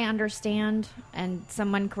 from what I understand, and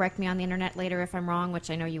someone correct me on the internet later if I'm wrong, which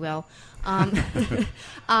I know you will.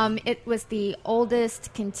 It was the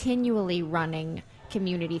oldest continually running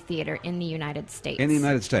community theater in the United States. In the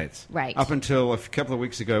United States, Right. Up until a couple of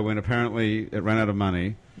weeks ago, when apparently it ran out of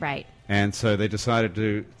money. Right. And so they decided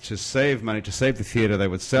to save money, to save the theater. They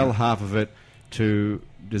would sell half of it to,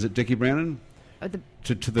 is it Dickie Brennan?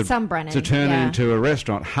 Some Brennan, to turn yeah. it into a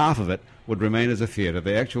restaurant. Half of it would remain as a theater.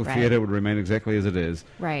 The actual Right. theater would remain exactly as it is.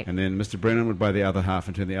 Right. And then Mr. Brennan would buy the other half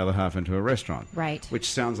and turn the other half into a restaurant. Right. Which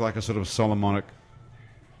sounds like a sort of Solomonic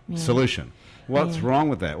solution. What's wrong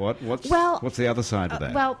with that? What's the other side of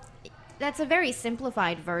that? Well, that's a very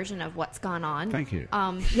simplified version of what's gone on. Thank you.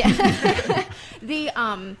 Yeah.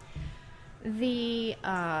 The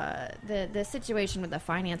situation with the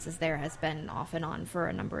finances there has been off and on for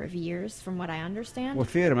a number of years, from what I understand. Well,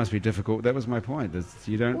 theater must be difficult. That was my point.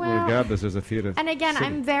 You don't regard this as a theater. And again, city.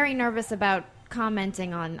 I'm very nervous about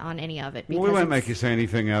commenting on any of it. Because Well, we won't make you say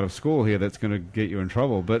anything out of school here that's going to get you in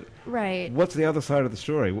trouble. But right. what's the other side of the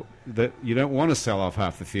story? That you don't want to sell off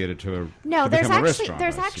half the theater to No, to there's become a actually restaurant. I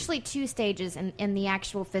see. actually two stages in the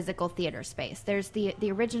actual physical theater space. There's the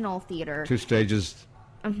original theater. Two stages.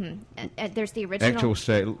 There's the original Actual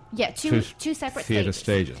state. Yeah, two separate theater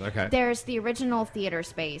stages. Okay. There's the original theater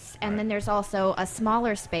space, and then there's also a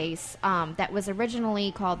smaller space that was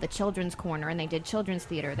originally called the Children's Corner, and they did children's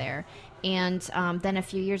theater there. And then a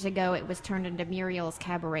few years ago, it was turned into Muriel's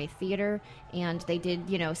Cabaret Theater, and they did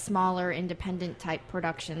smaller independent type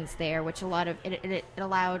productions there, which it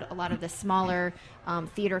allowed a lot of the smaller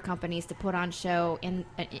theater companies to put on shows in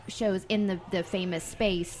the famous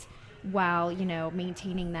space, while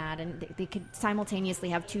maintaining that, and they could simultaneously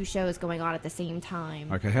have two shows going on at the same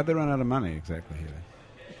time. Okay. How'd they run out of money exactly here?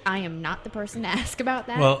 I am not the person to ask about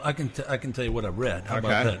that. Well, I can tell you what I read. How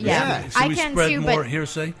about that? Yeah. Should I we can spread too, more but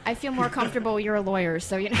hearsay? I feel more comfortable. You're a lawyer,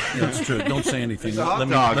 so Yeah, that's true. Don't say anything. He's a hot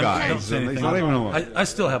dog guy. Don't say He's anything. not even a lawyer. I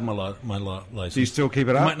still have my law license. Do you still keep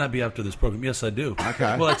it It up? might not be after this program. Yes, I do.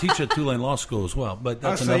 Okay. Well, I teach at Tulane Law School as well, but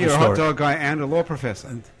that's so another you're a story. hot dog guy and a law professor.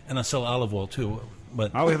 And I sell olive oil too.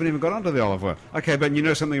 But we haven't even got onto the olive oil. Okay, but you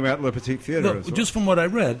know something about Le Petit Theatre no, as well. just from what I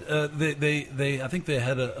read, I think they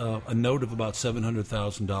had a note of about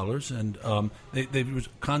 $700,000, and they were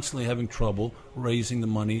constantly having trouble raising the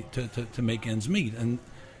money to make ends meet. And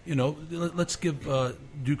let's give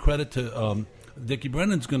due credit to Dickie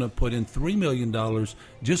Brennan's going to put in $3 million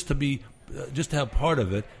just to have part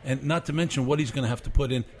of it, and not to mention what he's going to have to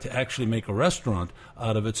put in to actually make a restaurant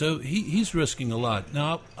out of it. So he's risking a lot.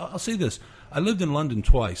 Now, I'll say this. I lived in London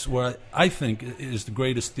twice, where I think is the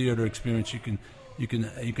greatest theater experience you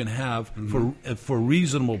can have for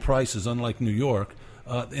reasonable prices, unlike New York,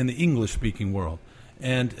 in the English-speaking world.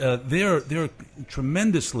 And they're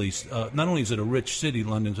tremendously, not only is it a rich city,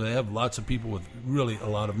 London, so they have lots of people with really a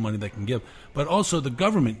lot of money they can give, but also the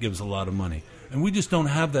government gives a lot of money. And we just don't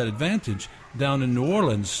have that advantage down in New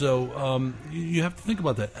Orleans. So you have to think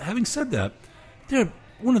about that. Having said that, they're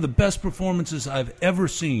one of the best performances I've ever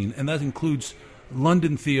seen, and that includes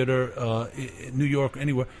London theater, New York,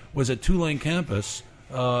 anywhere, was at Tulane campus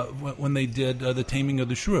when they did The Taming of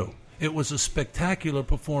the Shrew. It was a spectacular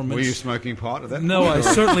performance. Were you smoking pot of that? No, I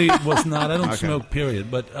certainly was not. I don't Okay. smoke,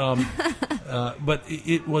 period. But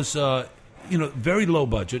it was very low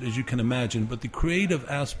budget, as you can imagine. But the creative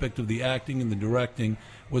aspect of the acting and the directing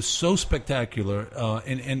was so spectacular.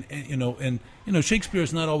 And Shakespeare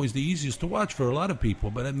is not always the easiest to watch for a lot of people.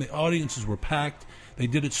 But the audiences were packed. They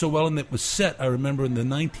did it so well, and it was set, I remember, in the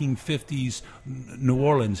 1950s New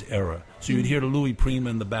Orleans era. So you'd hear the Louis Prima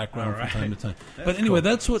in the background from time to time. But anyway,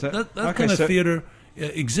 that's what that kind of theater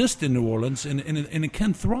exists in New Orleans, and it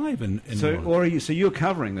can thrive in New Orleans. Ori, so you're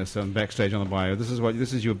covering this on Backstage on the Bayou.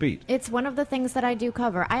 This is your beat. It's one of the things that I do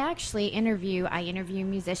cover. I actually interview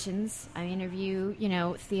musicians. I interview,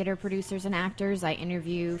 theater producers and actors. I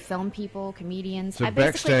interview film people, comedians. So I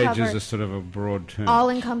basically Backstage is cover a sort of a broad term.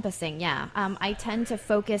 all-encompassing, yeah. I tend to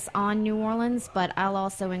focus on New Orleans, but I'll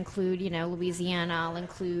also include, Louisiana. I'll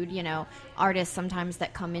include, artists sometimes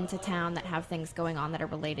that come into town that have things going on that are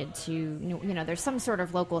related to, there's some sort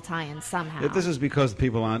of local tie-in somehow. This is because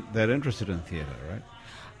people aren't that interested in theater, right?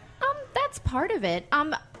 That's part of it.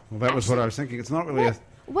 Well, that was what I was thinking. It's not really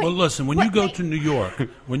Well, listen, when you go to New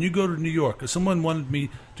York, someone wanted me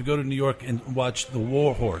to go to New York and watch The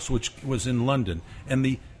War Horse, which was in London, and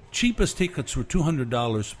the cheapest tickets were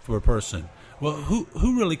 $200 per person. Well,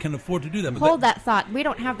 who really can afford to do that? Hold that thought. We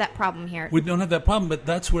don't have that problem here. We don't have that problem, but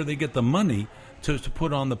that's where they get the money to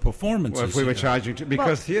put on the performances. Well, if we were charging,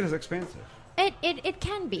 because theatre's expensive. It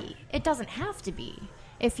can be. It doesn't have to be.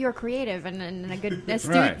 If you're creative and a good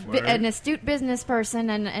astute, Right. an astute business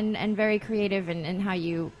person and very creative in how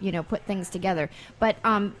you put things together. But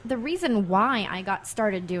the reason why I got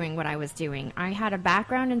started doing what I was doing, I had a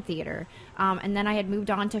background in theater, and then I had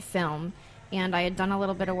moved on to film, and I had done a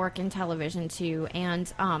little bit of work in television too,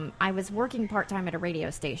 and I was working part-time at a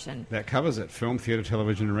radio station. That covers it. Film, theater,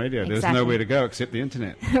 television, and radio. Exactly. There's nowhere to go except the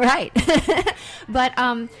internet. Right.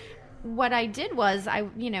 But what I did was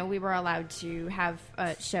we were allowed to have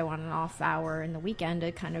a show on an off hour in the weekend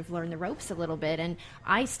to kind of learn the ropes a little bit. And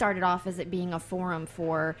I started off as it being a forum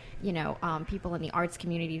for, people in the arts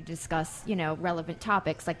community to discuss, relevant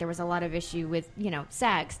topics. Like there was a lot of issue with,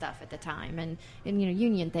 SAG stuff at the time and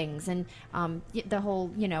union things. And the whole,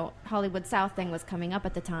 Hollywood South thing was coming up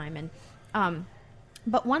at the time. And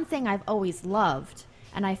but one thing I've always loved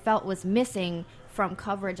and I felt was missing from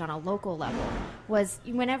coverage on a local level was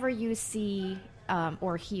whenever you see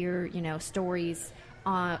or hear, stories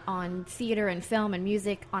on theater and film and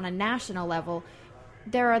music on a national level,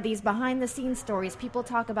 there are these behind-the-scenes stories. People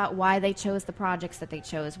talk about why they chose the projects that they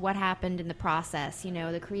chose, what happened in the process,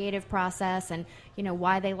 the creative process, and,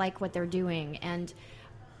 why they like what they're doing. And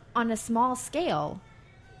on a small scale,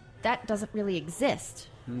 that doesn't really exist.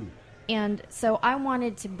 And so I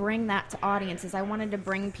wanted to bring that to audiences. I wanted to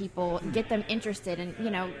bring people, get them interested.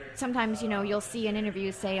 And, sometimes, you'll see an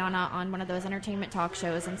interview, say, on one of those entertainment talk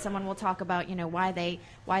shows, and someone will talk about, why they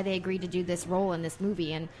agreed to do this role in this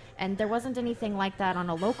movie. And there wasn't anything like that on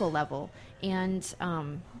a local level. And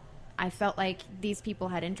I felt like these people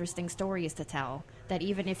had interesting stories to tell, that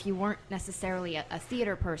even if you weren't necessarily a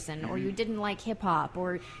theater person or you didn't like hip-hop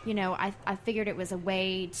or, I figured it was a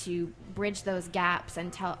way to bridge those gaps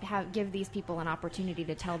and give these people an opportunity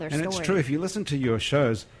to tell their story. And it's true. If you listen to your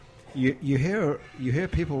shows, you hear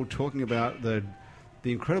people talking about the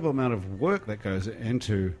incredible amount of work that goes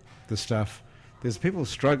into the stuff. There's people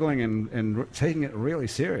struggling and taking it really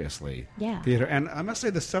seriously. Yeah. Theater. And I must say,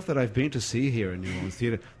 the stuff that I've been to see here in New Orleans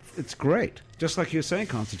theater, it's great. Just like you're saying,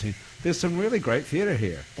 Constantine, there's some really great theater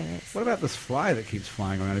here. There is. What about this fly that keeps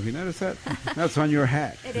flying around? Have you noticed that? That's on your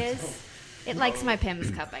hat. It is. It likes my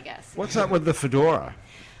Pim's cup, I guess. What's up with the fedora?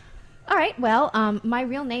 All right, well, my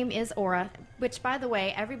real name is Aura, which, by the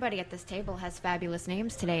way, everybody at this table has fabulous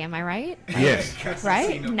names today, am I right? Yes.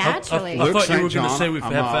 Right? Naturally. I thought St. you were going to John, say we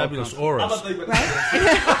have fabulous auras.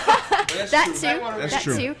 That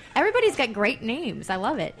too. Everybody's got great names. I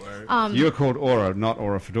love it. You're called Aura, not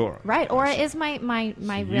Aura Fedora. Right, Aura is my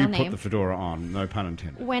real name. You put the fedora on, no pun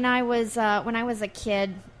intended. When I was a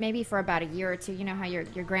kid, maybe for about a year or two, you know how your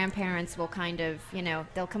grandparents will kind of,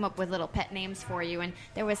 they'll come up with little pet names for you, and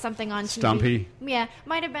there was something on TV. Stumpy. Yeah,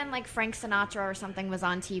 might have been like Frank Sinatra or something was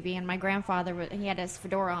on TV, and my grandfather, he had his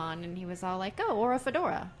fedora on, and he was all like, "Oh, Aura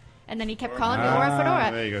Fedora." And then he kept calling me Aura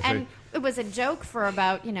Fedora. There you go. And it was a joke for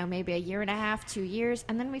about, maybe a year and a half, 2 years,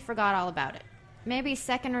 and then we forgot all about it. Maybe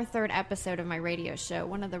second or third episode of my radio show,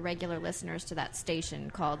 one of the regular listeners to that station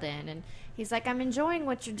called in, and he's like, "I'm enjoying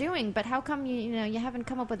what you're doing, but how come you haven't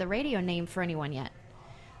come up with a radio name for anyone yet?"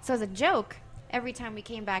 So as a joke, every time we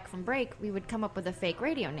came back from break, we would come up with a fake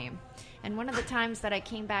radio name. And one of the times that I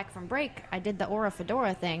came back from break, I did the Aura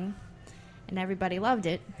Fedora thing, and everybody loved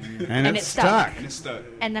it. And it stuck.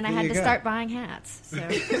 And then I had to start buying hats. So.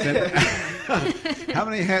 How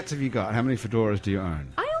many hats have you got? How many fedoras do you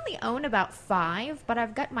own? I only own about 5, but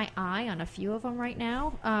I've got my eye on a few of them right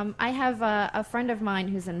now. I have a friend of mine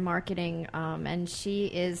who's in marketing, and she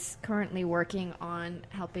is currently working on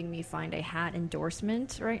helping me find a hat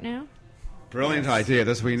endorsement right now. Brilliant idea.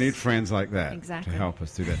 We need friends like that Exactly. to help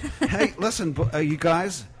us do that. Hey, listen, you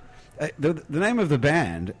guys, the name of the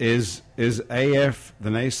band is AF the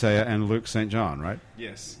Naysayer and Luke St. John, right?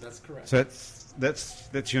 Yes. That's correct. So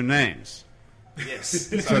that's your names. Yes.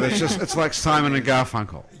 So it's like Simon and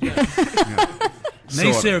Garfunkel. Yeah.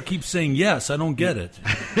 Naysayer keeps saying yes. I don't get it.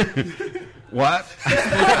 What?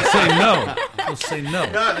 Say no. I'll say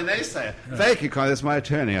no. No, the Naysayer. Thank you, Connie. That's my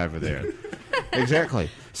attorney over there. Exactly.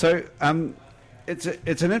 So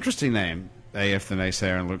it's an interesting name, AF the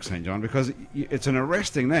Naysayer and Luke St. John, because it's an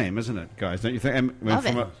arresting name, isn't it, guys? Don't you think?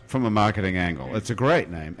 From a marketing angle, it's a great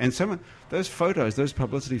name. And those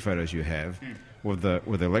publicity photos you have with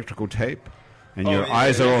electrical tape, and your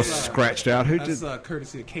eyes are all scratched out. That's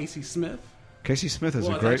courtesy of Casey Smith. Casey Smith is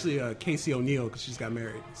It's actually Casey O'Neill, because she's got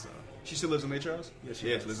married. So. She still lives in Lake Charles? Yes, she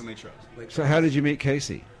lives in Lake Charles. So how did you meet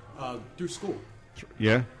Casey? Through school.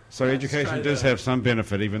 Yeah. So Yeah, education does have some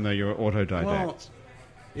benefit, even though you're autodidact. Well,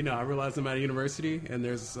 I realized I'm at a university, and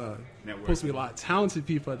there's supposed to be a lot of talented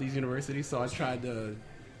people at these universities. So I tried to,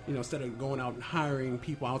 instead of going out and hiring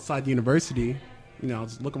people outside the university,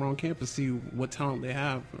 just look around campus, see what talent they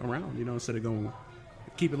have around. Instead of going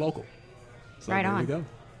keep it local. So right there on. you go.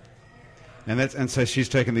 And so she's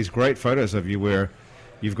taken these great photos of you where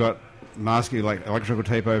you've got masking like electrical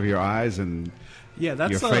tape over your eyes and Yeah,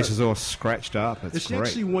 that's your face is all scratched up. It's she great.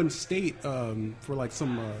 actually won state for like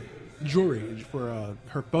some jury for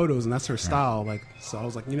her photos, and that's her style. Like, so I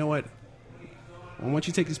was like, you know what? Once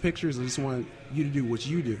you take these pictures, I just want you to do what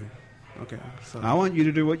you do. Okay. So I want you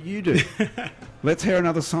to do what you do. Let's hear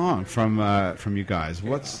another song from you guys.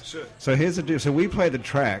 Sure. So here's the deal. So we play the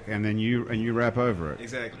track, and then you rap over it.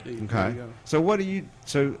 Exactly. there Okay. you go. So what do you?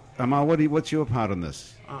 So Amal, what's your part on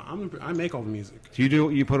this? I make all the music. So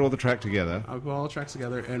you put all the track together. I put all the tracks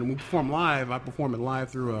together, and we perform live. I perform it live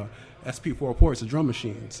through a SP404. It's a drum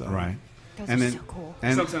machine. So Right. Those and are then so cool.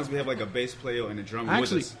 and Sometimes we have like a bass player and a drummer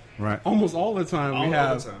actually, with us. right. almost all the time All we the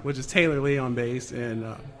have, time. which is Taylor Lee on bass, and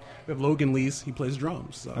we have Logan Leese. He plays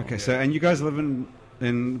drums. So. Okay. So and you guys live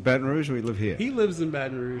in Baton Rouge, or you live here? He lives in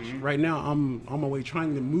Baton Rouge. Right now, I'm on my way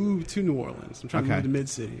trying to move to New Orleans. I'm trying to Okay. move to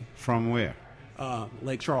Mid-City, From where?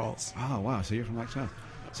 Lake Charles. Oh wow. So you're from Lake Charles.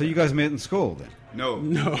 So you guys met in school then? No.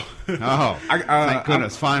 No. Oh, thank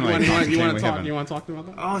goodness! Finally, You want Constantine, to we talk? haven't. You want to talk about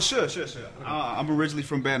that? Oh, sure. I'm originally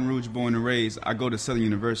from Baton Rouge, born and raised. I go to Southern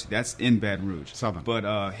University. That's in Baton Rouge. Southern.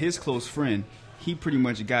 But his close friend, he pretty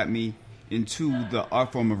much got me into the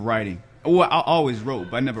art form of writing. Well, I always wrote,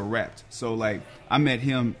 but I never rapped. So, like, I met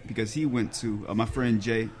him because he went to, my friend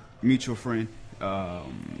Jay, mutual friend,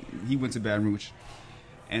 he went to Baton Rouge.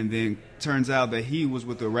 And then turns out that he was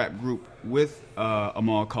with a rap group with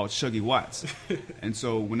Amal called Shuggy Watts. And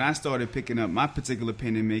so when I started picking up my particular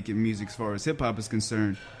pen and making music as far as hip hop is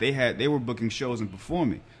concerned, they were booking shows and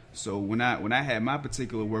performing. So when I had my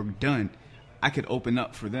particular work done, I could open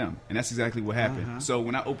up for them. And that's exactly what happened. So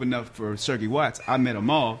when I opened up for Shuggy Watts, I met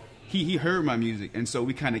Amal. He heard my music, and so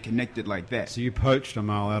we kind of connected like that. So you poached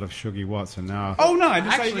Amal out of Shuggy Watts, and now Oh no! I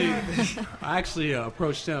just I actually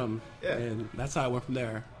approached him, Yeah. and that's how I went from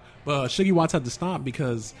there. But Shuggy Watts had to stop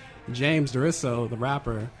because James Darisso, the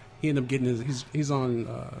rapper, he ended up getting he's trying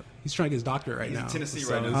to get his doctorate right He's now. in Tennessee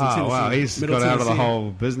So right now. he's in oh Tennessee, wow, he's Middle got out of the Tennessee.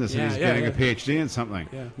 whole business, and Yeah, he's yeah, getting a yeah. PhD in something.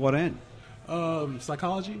 Yeah. What in?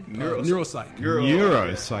 Psychology, Neuropsych. neuropsych.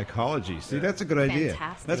 Neuropsychology. See, that's a good idea.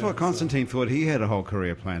 Fantastic. That's what Constantine thought. He had a whole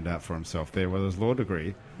career planned out for himself there with his law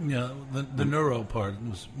degree. Yeah, the neuro part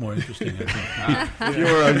was more interesting, I think. If you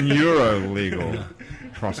were a neuro-legal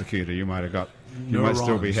prosecutor, you might have got. You might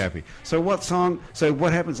still be Neurons. happy. So what song? So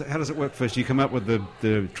what happens? How does it work first? You come up with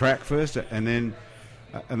the track first, and then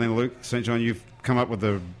Luke St. John, you've come up with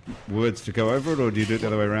the words to go over it, or do you do it the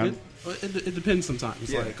other way around? It depends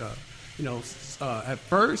sometimes. Yeah. Like, at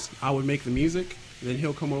first, I would make the music, and then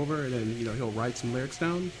he'll come over, and then, he'll write some lyrics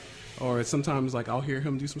down. Or sometimes, like, I'll hear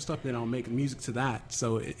him do some stuff, then I'll make music to that.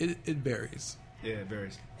 So it varies. Yeah, it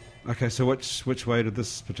varies. Okay, so which way did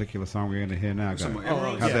this particular song we're going to hear now go? Some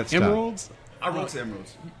Emeralds. How'd that start? Emeralds. I wrote to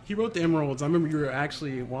Emeralds. He wrote the Emeralds. I remember you were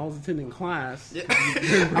actually, while I was attending class. Yeah.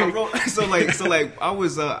 I wrote, so like I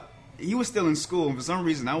was he was still in school, and for some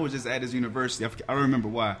reason I was just at his university. I don't remember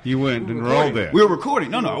why. You weren't enrolled there. We were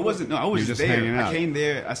recording. No, I wasn't. No, I was You just just there. hanging out. I came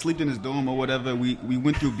there. I slept in his dorm or whatever. We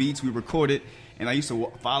went through beats. We recorded, and I used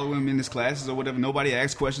to follow him in his classes or whatever. Nobody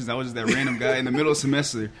asked questions. I was just that random guy in the middle of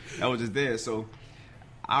semester. I was just there. So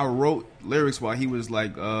I wrote lyrics while he was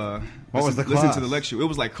like, was the listening class? to the lecture. It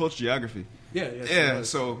was like culture geography. Yeah.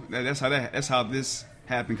 So that's how this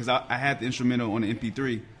happened, because I had the instrumental on the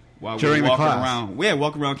MP3 while we During were the walking class? around. Yeah,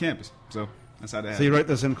 walking around campus. So that's how that So happened. you wrote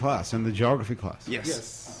this in class, in the geography class.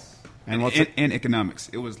 Yes. And what's it? And economics.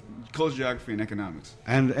 It was culture geography and economics.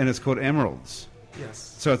 And it's called Emeralds.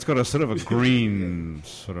 Yes. So it's got a sort of a green,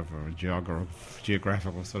 sort of a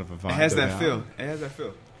geographical sort of a vibe. It has to that it. feel. It has that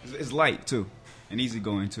feel. It's light too, and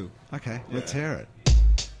easygoing too. Okay, let's hear it.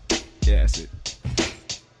 Yeah, that's it.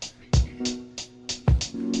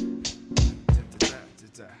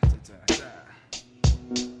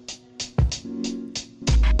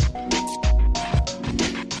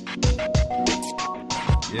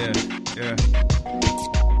 Yeah.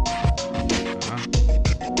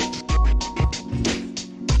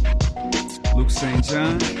 Luke St.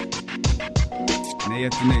 John, and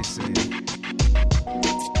AF Naysayer.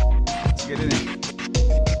 Let's get it in.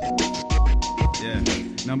 Yeah.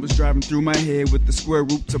 Numbers driving through my head with the square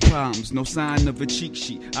roots of problems. No sign of a cheat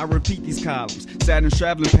sheet. I repeat these columns. Saturn's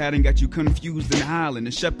traveling pattern got you confused and howling.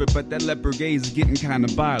 The shepherd, but that leopard gaze is getting kinda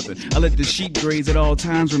bothered. I let the sheep graze at all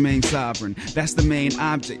times remain sovereign. That's the main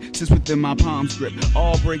object. Sits within my palm's grip.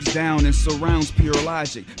 All breaks down and surrounds pure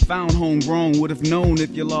logic. Found homegrown, would have known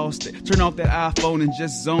if you lost it. Turn off that iPhone and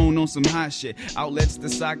just zone on some hot shit. Outlets, the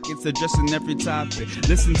sockets, addressing every topic.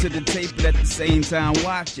 Listen to the tape, but at the same time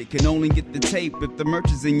watch it. Can only get the tape if the merch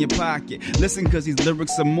is in your pocket. Listen, cause these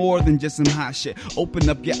lyrics are more than just some hot shit. Open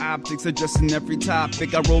up your optics, addressing every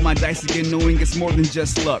topic. I roll my dice again, knowing it's more than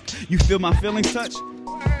just luck. You feel my feelings touch?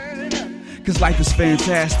 Cause life is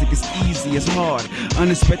fantastic, it's easy, it's hard.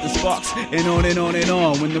 Unexpected sparks, and on and on and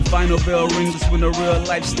on. When the final bell rings, it's when the real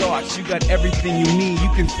life starts. You got everything you need, you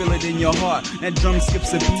can feel it in your heart. That drum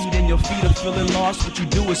skips a beat and your feet are feeling lost. What you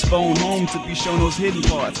do is phone home to be shown those hidden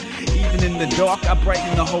parts. Even in the dark, I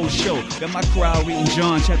brighten the whole show. Got my crowd reading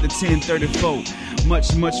John chapter 10:34.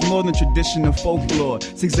 Much, much more than traditional folklore.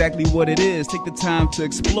 It's exactly what it is, take the time to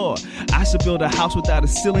explore. I should build a house without a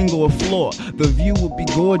ceiling or a floor. The view would be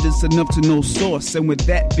gorgeous enough to no source. And with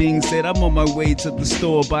that being said, I'm on my way to the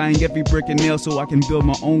store, buying every brick and nail so I can build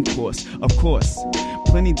my own course. Of course,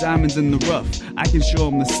 plenty diamonds in the rough. I can show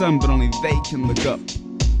them the sun, but only they can look up.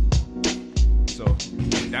 So,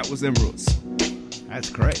 that was Emeralds.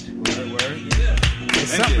 That's great. Word.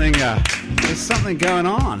 There's something going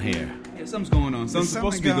on here. Yeah, something's going on. Something's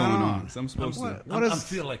supposed to be going on. Something's supposed to. I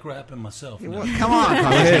feel like rapping myself now. Come on, go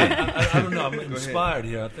ahead. I don't know. I'm inspired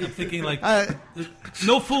here. I'm thinking like,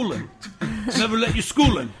 no fooling. Never let your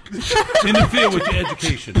schooling interfere with your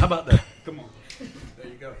education. How about that? Come on. There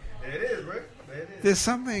you go. There it is, Rick. There it is. There's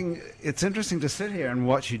something. It's interesting to sit here and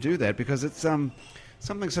watch you do that because it's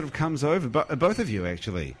something sort of comes over both of you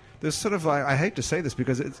actually. There's sort of I hate to say this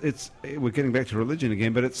because it's we're getting back to religion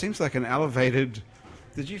again, but it seems like an elevated.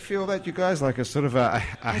 Did you feel that, you guys, like a sort of a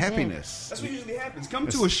happiness? That's what usually happens. Come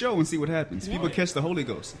to a show and see what happens. People catch the Holy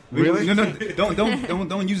Ghost. Really? No,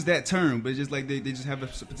 don't use that term. But it's just like they just have a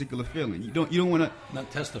particular feeling. You don't want to.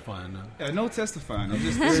 Not testifying, no. Yeah, no testifying. I'm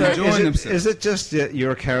just enjoying themselves. Is it just that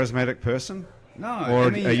you're a charismatic person? No,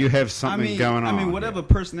 or you have something going on? I mean, whatever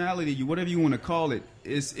personality, whatever you want to call it,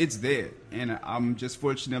 it's there, and I'm just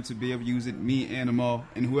fortunate enough to be able to use it. Me and Amal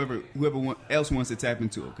and whoever else wants to tap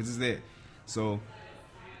into it because it's there. So.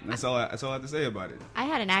 That's all I have to say about it. I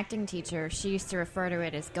had an acting teacher. She used to refer to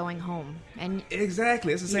it as going home. And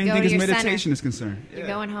exactly. It's the same thing as meditation is concerned. You're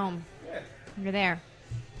going home. Yeah. You're there.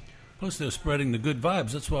 Plus, they're spreading the good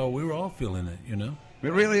vibes. That's why we were all feeling it, you know?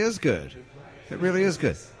 It really is good. It really is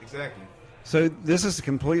good. Exactly. So this is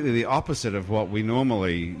completely the opposite of what we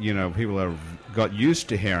normally, people have got used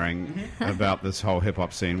to hearing about this whole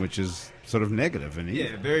hip-hop scene, which is sort of negative.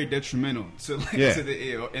 Very detrimental to the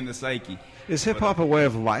ear and the psyche. Is hip-hop a way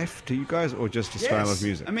of life to you guys, or just a style of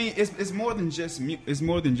music? I mean, it's more than just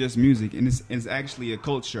music, and it's actually a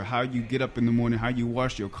culture. How you get up in the morning, how you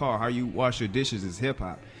wash your car, how you wash your dishes is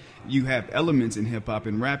hip-hop. You have elements in hip-hop,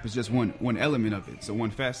 and rap is just one element of it, so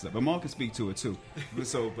one facet of it. Amal can speak to it, too.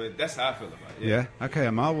 But that's how I feel about it. Yeah? Okay,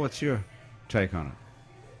 Amal, what's your take on it?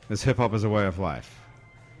 Is hip-hop as a way of life?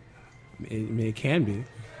 It can be.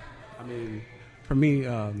 I mean, for me,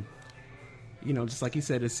 just like you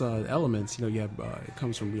said, it's elements. You have it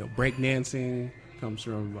comes from breakdancing, comes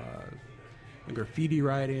from graffiti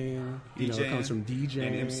writing. It comes from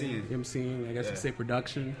DJing, MCing. I guess you could say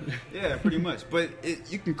production. Yeah, pretty much. But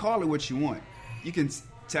you can call it what you want. You can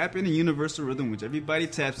tap in a universal rhythm, which everybody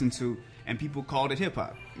taps into, and people call it hip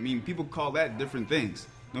hop. I mean, people call that different things,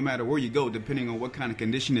 no matter where you go, depending on what kind of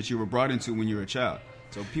condition that you were brought into when you were a child.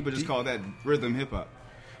 So people just call that rhythm hip hop.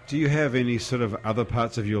 Do you have any sort of other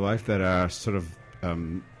parts of your life that are sort of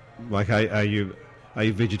are you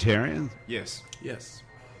vegetarian? Yes.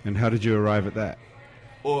 And how did you arrive at that?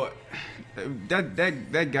 Or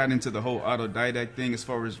that got into the whole autodidact thing as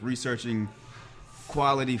far as researching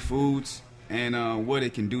quality foods and what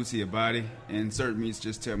it can do to your body. And certain meats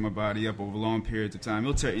just tear my body up over long periods of time.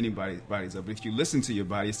 It'll tear anybody's bodies up. But if you listen to your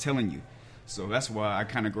body, it's telling you. So that's why I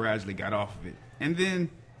kind of gradually got off of it. And then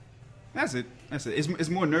that's it. It's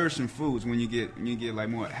more nourishing foods when you get like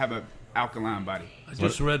more have a alkaline body. I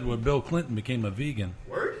just read where Bill Clinton became a vegan.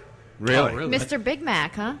 Word? Really? Oh, really? Mr. Big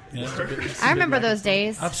Mac, huh? Yeah. I remember those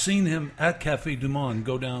days. I've seen him at Cafe Du Monde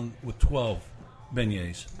go down with 12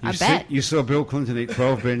 beignets. I bet. You saw Bill Clinton eat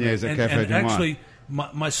 12 beignets at Cafe Du Monde. Actually,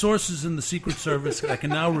 my sources in the Secret Service, I can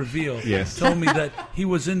now reveal, yes, told me that he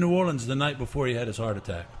was in New Orleans the night before he had his heart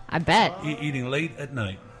attack. I bet. Eating late at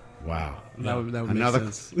night. Wow. That would make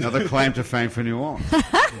sense. Another claim to fame for New Orleans.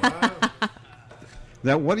 Wow.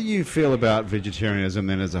 Now, what do you feel about vegetarianism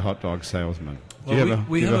then as a hot dog salesman? Do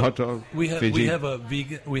you have a hot dog? We have a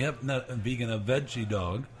vegan. We have not a vegan, a veggie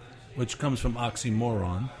dog, which comes from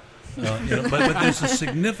oxymoron. But there's a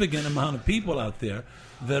significant amount of people out there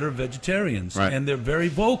that are vegetarians, and they're very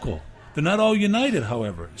vocal. They're not all united,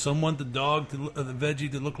 however. Some want the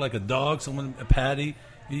veggie to look like a dog. Someone a patty.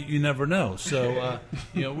 You never know. So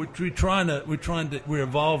we're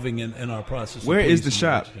evolving in our process. Where is the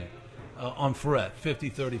shop? On Ferret,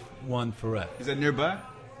 5031 Ferret. Is that nearby?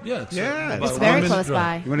 Yeah, it's very close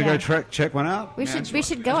by. You want to go check one out? We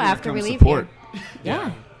should go after we leave here.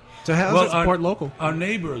 Yeah. So how's it support local? Our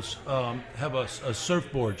neighbors have a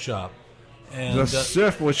surfboard shop. And, the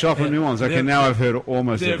surfboard shop in New Orleans. Okay, now I've heard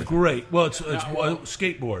almost they're everything. Great. Well, it's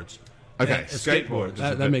skateboards. Okay, skateboards.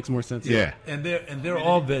 That makes more sense. Yeah. And they're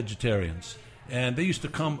all vegetarians. And they used to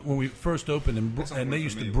come when we first opened, and they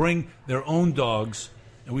used to bring their own dogs.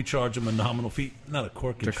 And we charge them a nominal fee, not a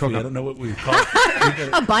corkage fee. I don't know what we would call it.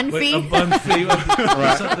 A bun fee? A bun fee,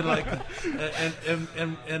 or something like that.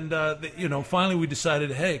 Finally we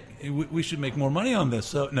decided, hey, we should make more money on this.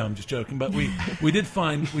 So no, I'm just joking. But we did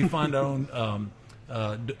find our own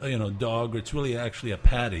dog. It's really actually a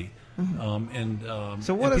patty.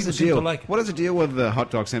 So what is the deal? What is the deal with the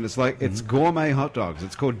hot dog stand? It's like it's gourmet hot dogs.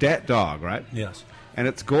 It's called Dat Dog, right? Yes. And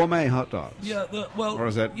it's gourmet hot dogs. Yeah, or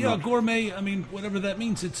is that gourmet. I mean, whatever that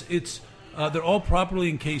means. It's they're all properly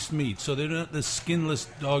encased meat, so they're not the skinless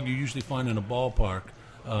dog you usually find in a ballpark.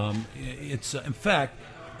 It's in fact,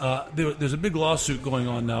 there's a big lawsuit going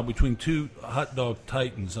on now between two hot dog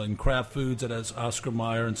titans in Kraft Foods that has Oscar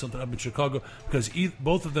Mayer and something up in Chicago because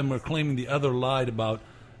both of them are claiming the other lied about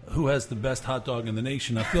who has the best hot dog in the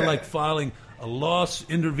nation. I feel like filing a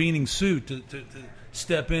intervening suit to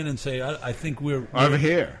step in and say, I think we're over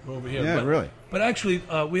here. Yeah, really. But actually,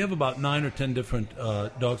 we have about 9 or 10 different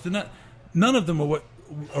dogs. None of them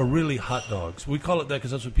are really hot dogs. We call it that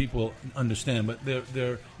because that's what people understand. But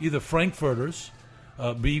they're either Frankfurters,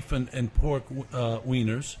 beef and pork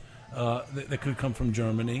wieners that could come from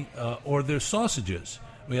Germany, or they're sausages.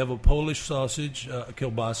 We have a Polish sausage, a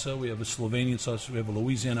kielbasa. We have a Slovenian sausage. We have a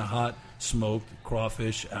Louisiana hot, smoked,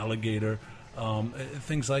 crawfish, alligator.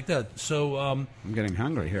 Things like that. So I'm getting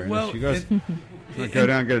hungry here. Well, you guys go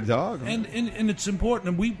down and get a dog. And it's important.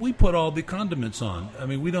 And we put all the condiments on. I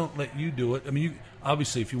mean, we don't let you do it. I mean,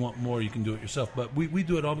 obviously, if you want more, you can do it yourself. But we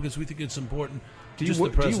do it all because we think it's important. Do you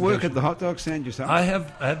work at the hot dog stand yourself? I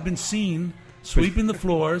have been seen sweeping the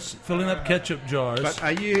floors, filling up ketchup jars. But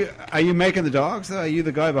are you making the dogs? Though? Are you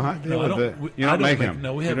the guy behind there? No, you're not making them.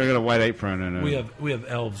 No, we have got a white apron and we have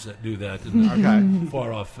elves that do that in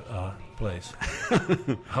far off place.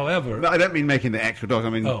 However, no, I don't mean making the actual dogs.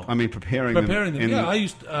 I mean preparing them. Yeah,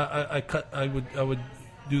 I would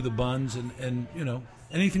do the buns and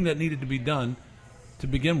anything that needed to be done to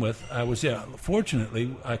begin with.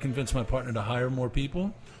 Fortunately, I convinced my partner to hire more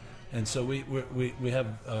people. And so we have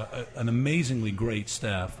an amazingly great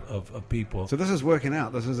staff of people. So this is working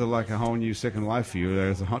out. This is like a whole new second life for you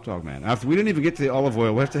as a hot dog man. We didn't even get to the olive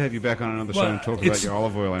oil. We'll have to have you back on another show and talk about your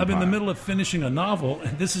olive oil empire. I'm in the middle of finishing a novel,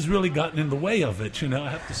 and this has really gotten in the way of it, I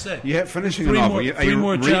have to say. Yeah, finishing a novel. Three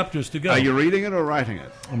more chapters to go. Are you reading it or writing it?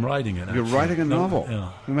 I'm writing it, actually. You're writing a novel?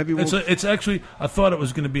 Yeah. Well, maybe it's actually, I thought it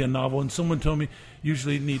was going to be a novel, and someone told me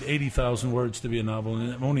usually need 80,000 words to be a novel,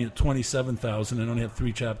 and I'm only at 27,000 and only have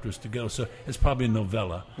 3 chapters to go, so it's probably a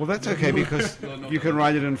novella. Well, that's okay because you can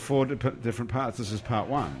write it in 4 different parts. This is part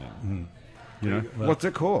 1. Well, what's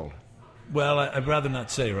it called? Well, I'd rather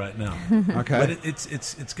not say right now. Okay.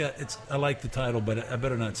 But I like the title, but I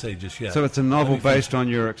better not say just yet. So it's a novel based on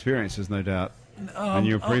your experiences, no doubt, and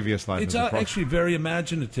your previous life. It's actually very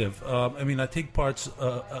imaginative. I take parts.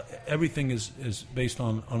 Everything is based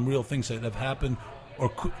on real things that have happened or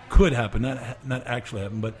could happen, not actually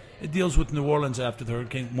happen. But it deals with New Orleans after the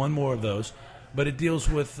hurricane. One more of those. But it deals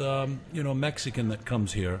with a Mexican that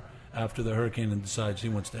comes here after the hurricane and decides he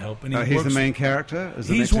wants to help. And he's the main character?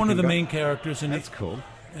 He's one of the main characters. And that's cool.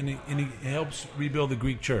 And he helps rebuild the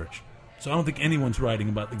Greek church. So I don't think anyone's writing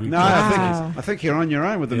about the Greek church. No, I think you're on your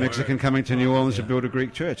own with the Mexican coming to New Orleans to build a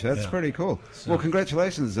Greek church. That's pretty cool. Well,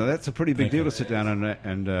 congratulations. That's a pretty big deal to sit down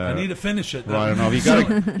and I need to finish it. Right,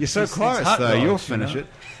 you're so close, though. You'll finish it.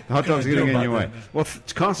 The hot dog's getting in your way. Well,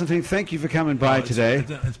 Constantine, thank you for coming by today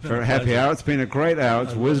for a happy hour. It's been a great hour.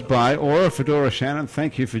 It's whizzed by. Aura Fedora Shannon,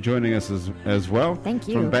 thank you for joining us as well. Thank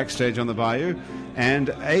you. From Backstage on the Bayou. And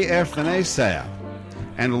AF the Naysayer.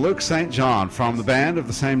 And Luke St. John from the band of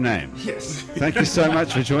the same name. Yes. Thank you so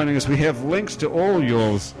much for joining us. We have links to all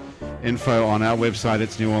yours info on our website.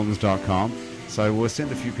 It's neworleans.com. So we'll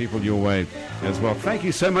send a few people your way as well. Thank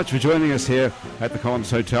you so much for joining us here at the Columns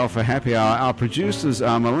Hotel for Happy Hour. Our producers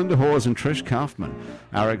are Melinda Hawes and Trish Kaufman.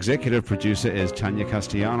 Our executive producer is Tanya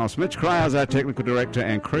Castellanos. Mitch Cryer is our technical director,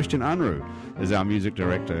 and Christian Unruh is our music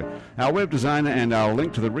director. Our web designer and our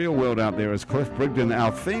link to the real world out there is Cliff Brigden.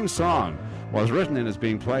 Our theme song was written and is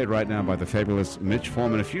being played right now by the fabulous Mitch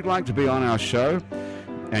Foreman. If you'd like to be on our show,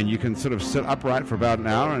 and you can sort of sit upright for about an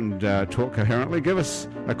hour and talk coherently, give us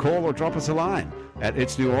a call or drop us a line at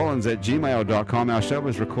itsneworleans@gmail.com. Our show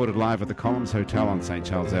is recorded live at the Columns Hotel on St.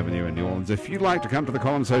 Charles Avenue in New Orleans. If you'd like to come to the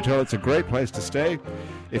Columns Hotel, it's a great place to stay.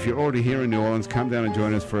 If you're already here in New Orleans, come down and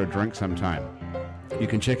join us for a drink sometime. You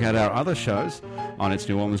can check out our other shows on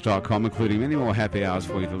itsneworleans.com, including many more happy hours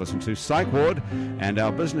for you to listen to. Psych Ward and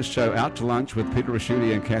our business show Out to Lunch with Peter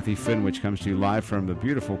Raschuti and Kathy Finn, which comes to you live from the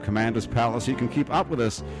beautiful Commander's Palace. You can keep up with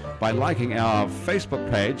us by liking our Facebook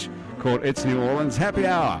page called It's New Orleans. Happy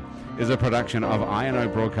Hour is a production of I&O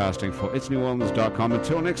Broadcasting for itsneworleans.com.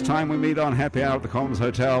 Until next time we meet on Happy Hour at the Columns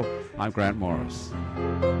Hotel, I'm Grant Morris.